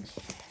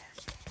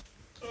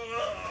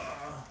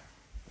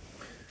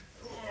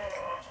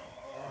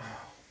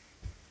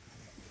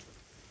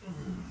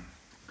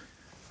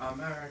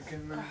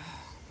 American males.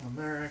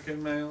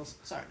 American males.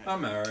 Sorry. No.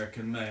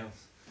 American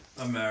males.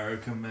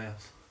 American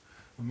males.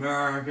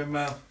 American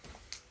males.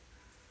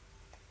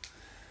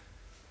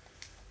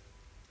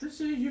 They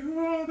say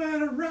you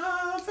better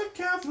run for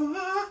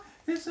cover.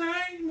 This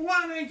ain't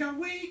one of your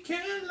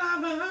weekend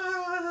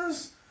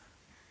lovers.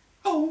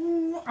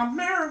 Oh,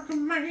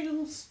 American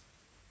males.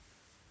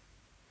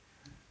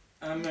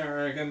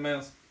 American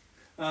males.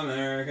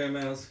 American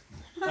males.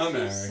 What are you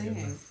American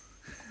singing?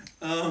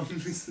 males.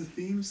 It's the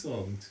theme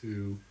song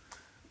to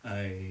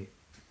a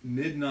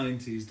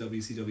mid-90s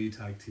WCW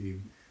tag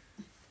team.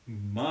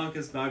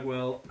 Marcus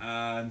Bagwell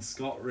and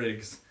Scott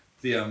Riggs,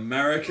 the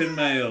American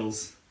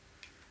Males.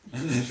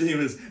 And the theme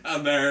is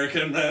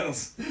American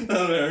Males.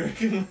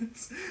 American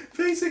Males.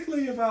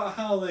 Basically about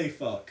how they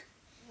fuck.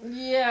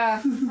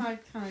 Yeah, I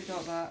kind of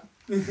got that.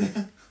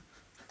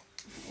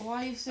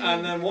 Why are you singing?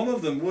 And then one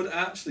of them would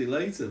actually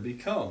later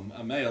become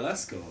a male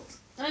escort.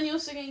 And you're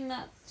singing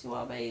that to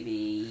our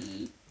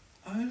baby.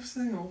 I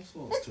sing all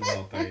sorts to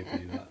our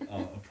baby that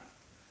are.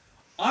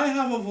 I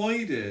have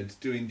avoided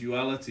doing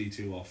duality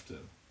too often.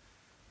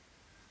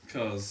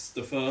 Because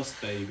the first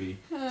baby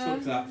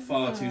took that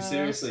far too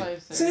seriously. So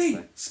See?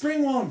 seriously.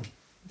 Spring one!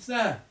 It's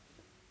there.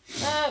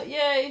 Oh,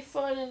 yay,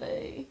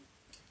 finally.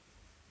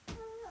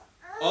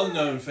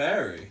 Unknown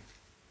fairy.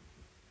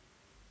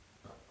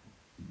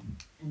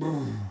 But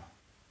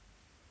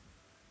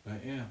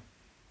yeah.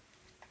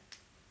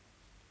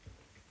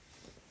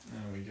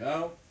 There we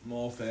go.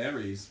 More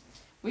fairies.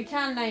 We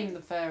can name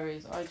the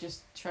fairies. I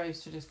just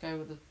chose to just go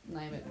with the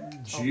name it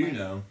told me.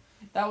 Juno.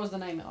 That was the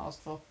name it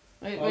asked for.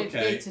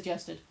 Okay. It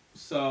suggested.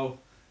 So,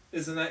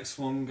 is the next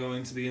one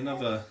going to be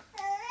another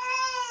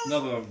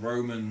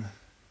Roman?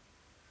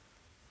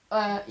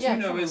 Yeah.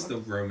 Juno is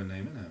probably. the Roman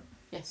name, isn't it?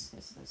 Yes, it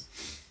is.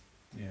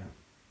 Yeah.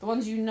 The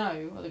ones you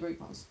know are the Greek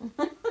ones.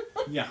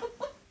 Yeah.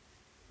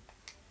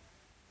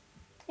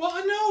 Well,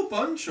 I know a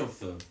bunch of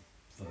the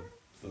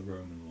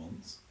Roman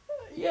ones.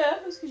 Yeah,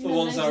 that's because The you know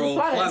ones the that are names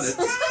all of planets.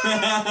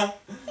 planets.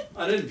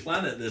 I didn't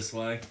plan it this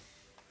way.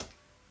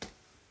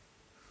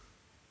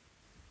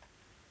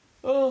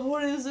 Oh,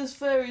 what is this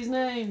fairy's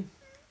name?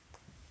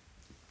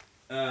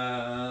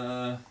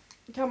 Uh,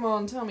 Come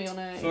on, tell me your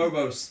name.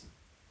 Phobos.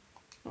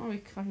 Oh, we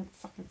fucking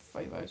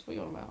Phobos. What are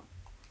you on about?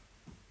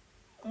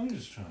 I'm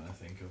just trying to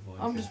think of like.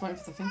 I'm just waiting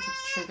for the thing to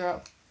trigger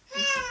up.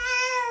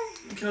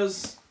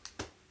 Because.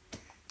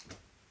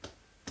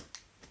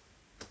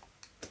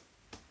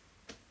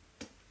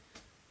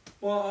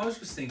 Well, I was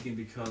just thinking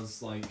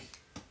because like.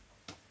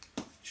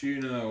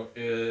 Juno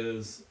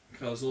is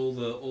because all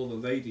the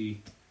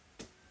lady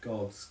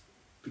gods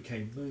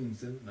became moons,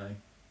 didn't they?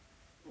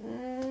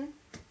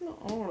 Not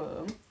all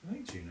of them. I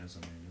think Juno's a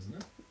moon, isn't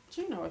it?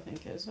 Juno, I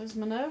think is. Is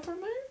Minerva a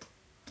moon?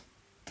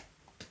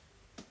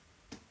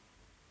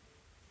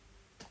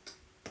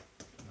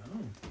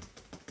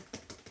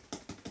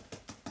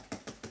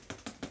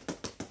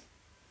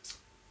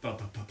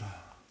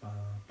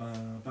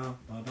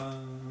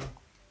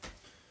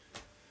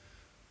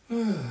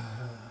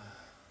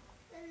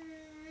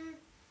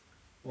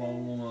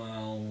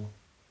 Well,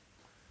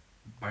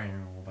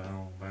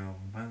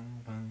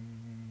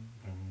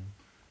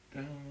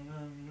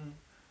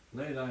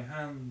 lay thy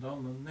hand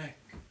on the neck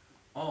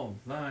of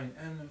thine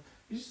enemy.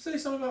 Did you say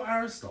something about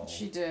Aristotle?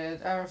 She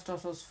did.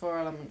 Aristotle's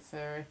four-element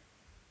theory.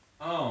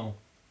 Oh.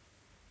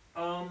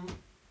 Oh,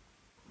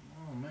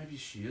 maybe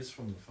she is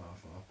from the far,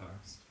 far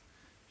past.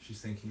 She's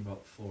thinking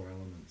about the four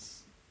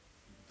elements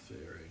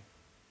theory.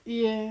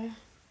 Yeah.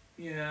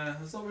 Yeah,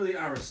 it's not really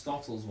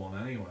Aristotle's one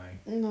anyway.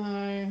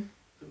 No.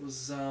 It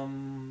was,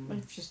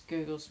 I've just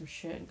googled some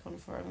shit and gone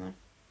for it, haven't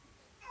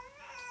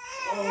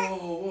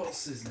oh,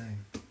 what's his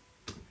name?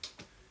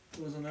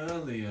 It was an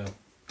earlier...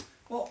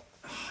 Well,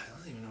 I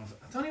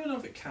don't even know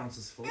if it counts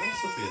as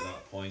philosophy at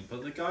that point,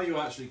 but the guy who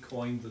actually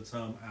coined the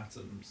term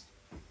atoms.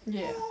 I?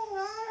 Yeah.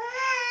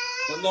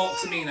 But not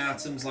to mean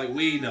atoms like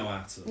we know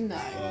atoms.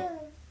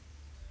 No.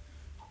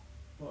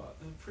 But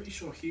I'm pretty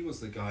sure he was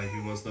the guy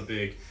who was the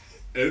big...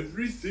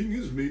 Everything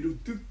is made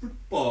of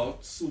different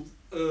parts of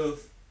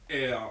earth,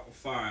 air,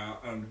 fire,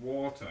 and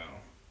water.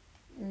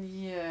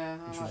 Yeah.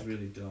 Which was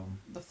really dumb.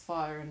 The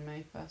fire in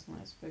me, personally.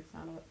 I was a big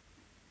fan of it.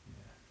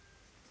 Yeah.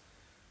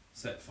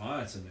 Set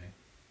fire to me.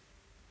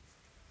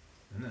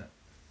 Isn't it?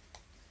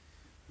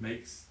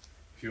 Makes...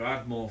 If you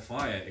add more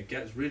fire, it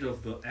gets rid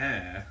of the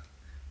air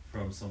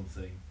from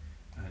something,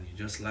 and you're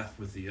just left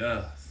with the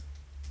earth.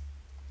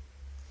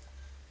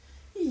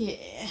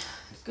 Yeah.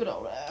 Good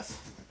old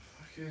Earth.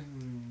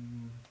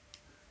 Fucking...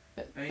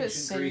 Bit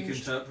Ancient Greek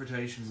singed.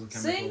 interpretations of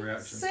chemical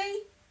reaction.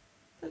 See?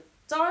 The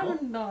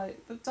diamond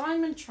night, the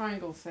diamond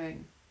triangle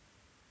thing.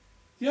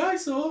 Yeah, I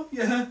saw.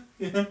 Yeah.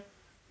 The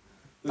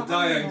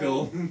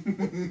Diangle. triangle.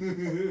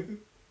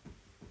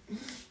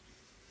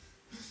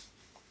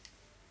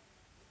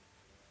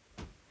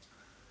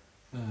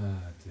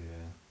 Ah,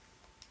 dear.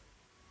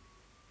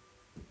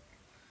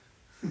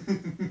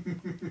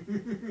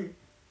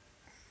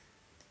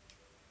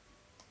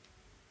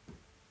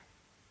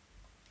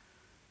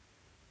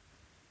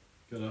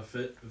 Gotta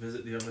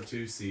visit the other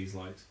two seas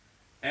like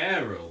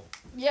Ariel.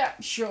 Yeah,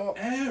 sure.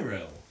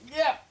 Ariel.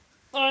 Yeah.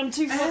 I'm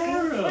too fucking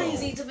Ariel.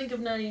 lazy to think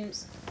of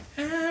names.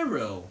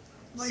 Ariel.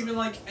 Not even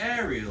like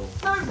Ariel.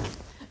 No.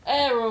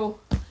 Errol.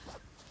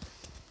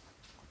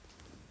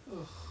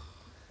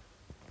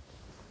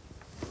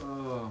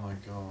 Oh my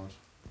god.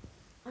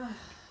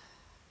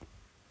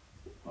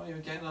 Oh, you're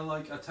getting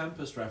a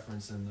Tempest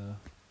reference in there.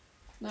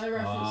 No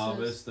references.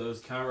 Harvest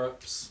those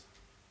carrots.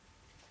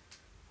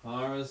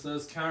 Harvest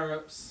those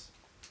carrots.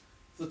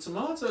 The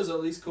tomatoes are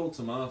at least called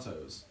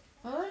tomatoes.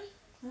 Are they?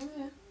 Oh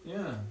yeah.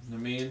 Yeah,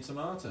 Nemean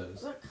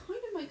tomatoes. That kind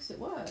of makes it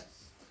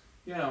worse.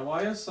 Yeah,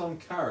 why are some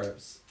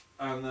carrots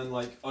and then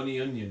like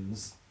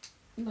onions?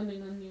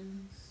 Onions.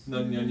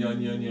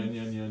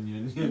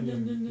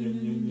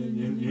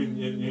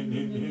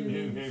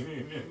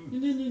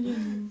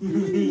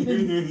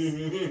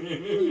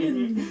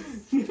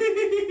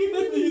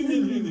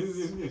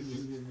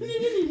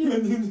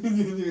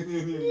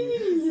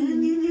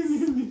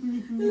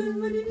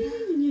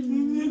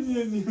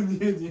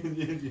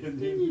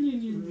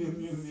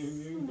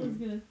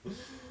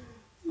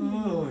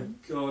 Oh my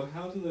god,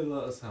 how do they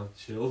let us have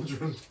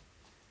children?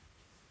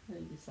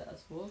 You just let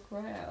us walk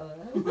right out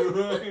of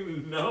there. I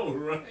know,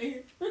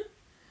 right?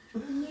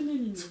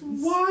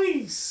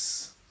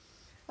 Twice!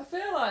 I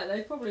feel like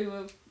they probably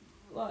were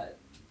like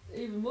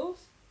even more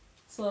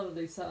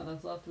solidly sat on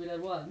us after we'd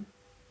had one.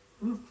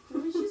 I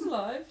mean, she's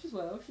alive, she's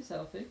well, she's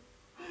healthy.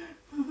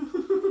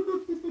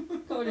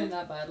 Can't be doing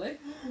that badly.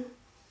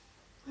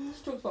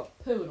 She talks about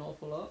poo an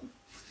awful lot.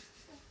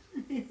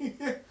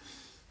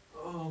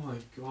 Oh my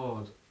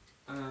god.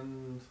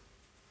 And...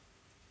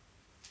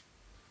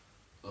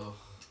 Ugh.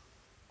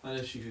 And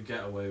if she could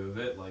get away with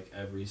it, like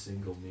every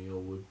single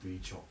meal would be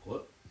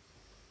chocolate.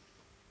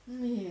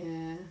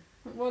 Yeah.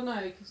 Well,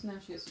 no, because now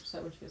she gets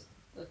upset when she gets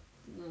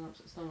an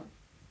upset stomach.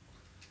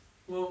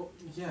 Well,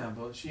 yeah,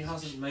 but she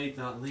hasn't made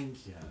that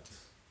link yet.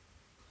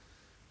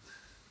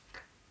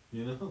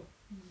 You know?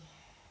 Yeah.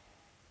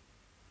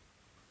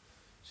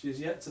 She has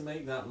yet to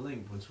make that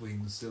link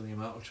between the silly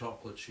amount of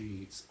chocolate she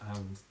eats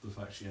and the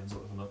fact she ends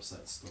up with an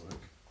upset stomach.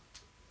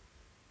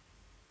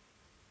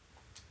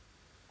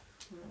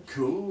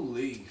 Cool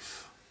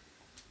leaf.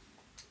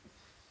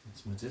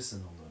 It's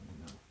medicinal, don't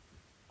you know?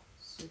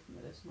 Super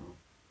medicinal.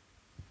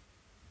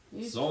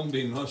 Use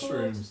Zombie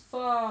mushrooms.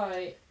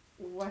 Fortify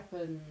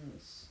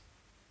weapons.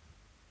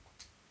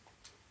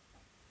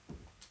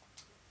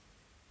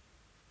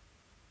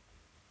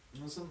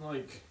 Doesn't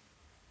like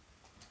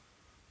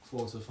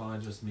fortify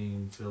just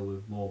mean fill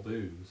with more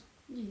booze?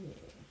 Yeah.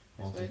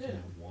 I'm That's what I thinking do.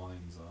 of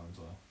wines, aren't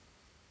I?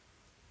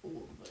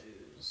 All the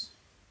booze.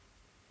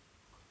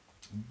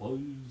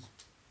 Booze.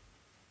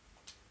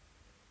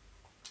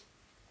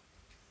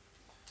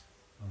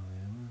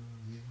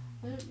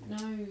 I don't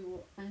know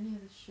what any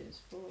of this shit is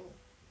for.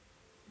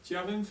 Do you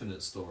have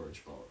infinite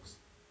storage box?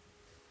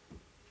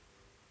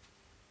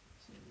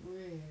 It's a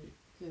really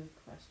good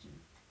question.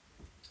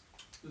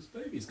 This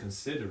baby's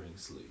considering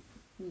sleep.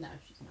 No,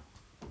 she's not.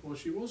 Well,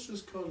 she was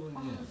just cuddling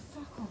Oh, in.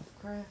 fuck off,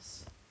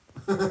 Chris.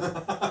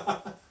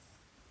 I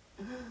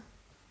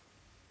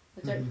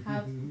don't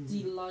have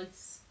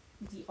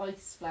the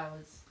ice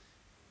flowers.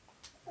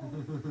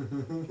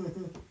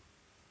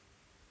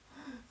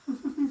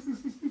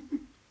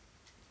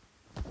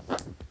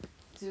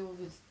 Deal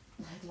with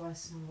head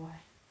lice in a way.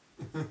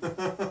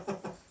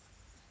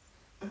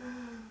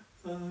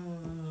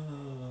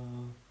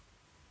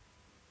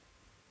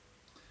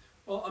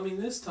 Well, I mean,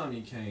 this time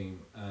he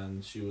came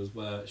and she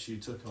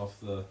took off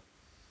the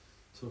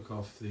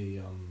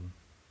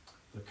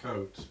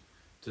coat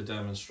to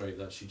demonstrate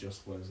that she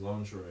just wears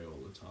lingerie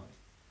all the time.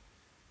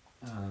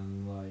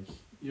 And like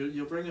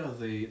you'll bring her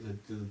the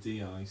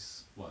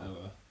de-ice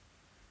whatever,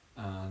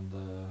 and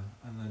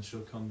then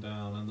she'll come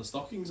down and the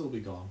stockings will be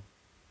gone.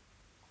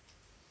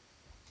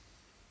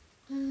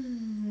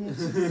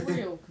 It's a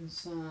real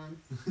concern.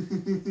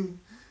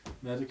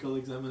 Medical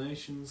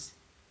examinations.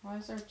 Why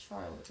is there a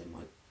child in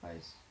my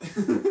place?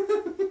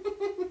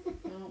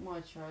 You're not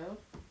my child.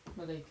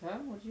 Malika,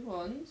 what do you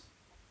want?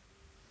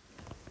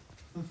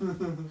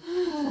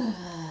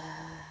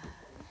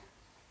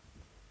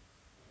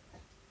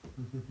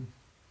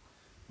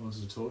 I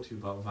wanted to talk to you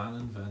about Van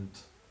and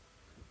Vent.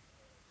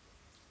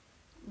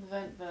 The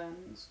vent van,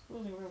 it's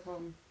causing a real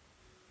problem.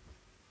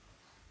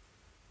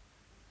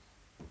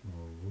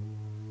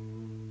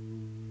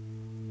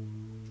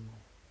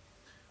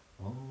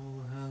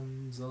 All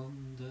hands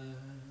on deck,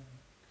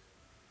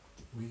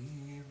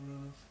 we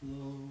were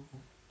afloat.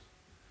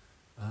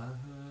 I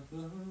heard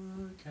the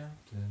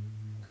captain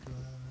cry.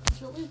 Do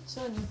you want me to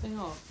turn your thing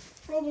off?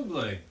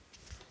 Probably.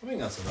 I think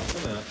that's enough,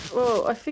 isn't it? Well, I think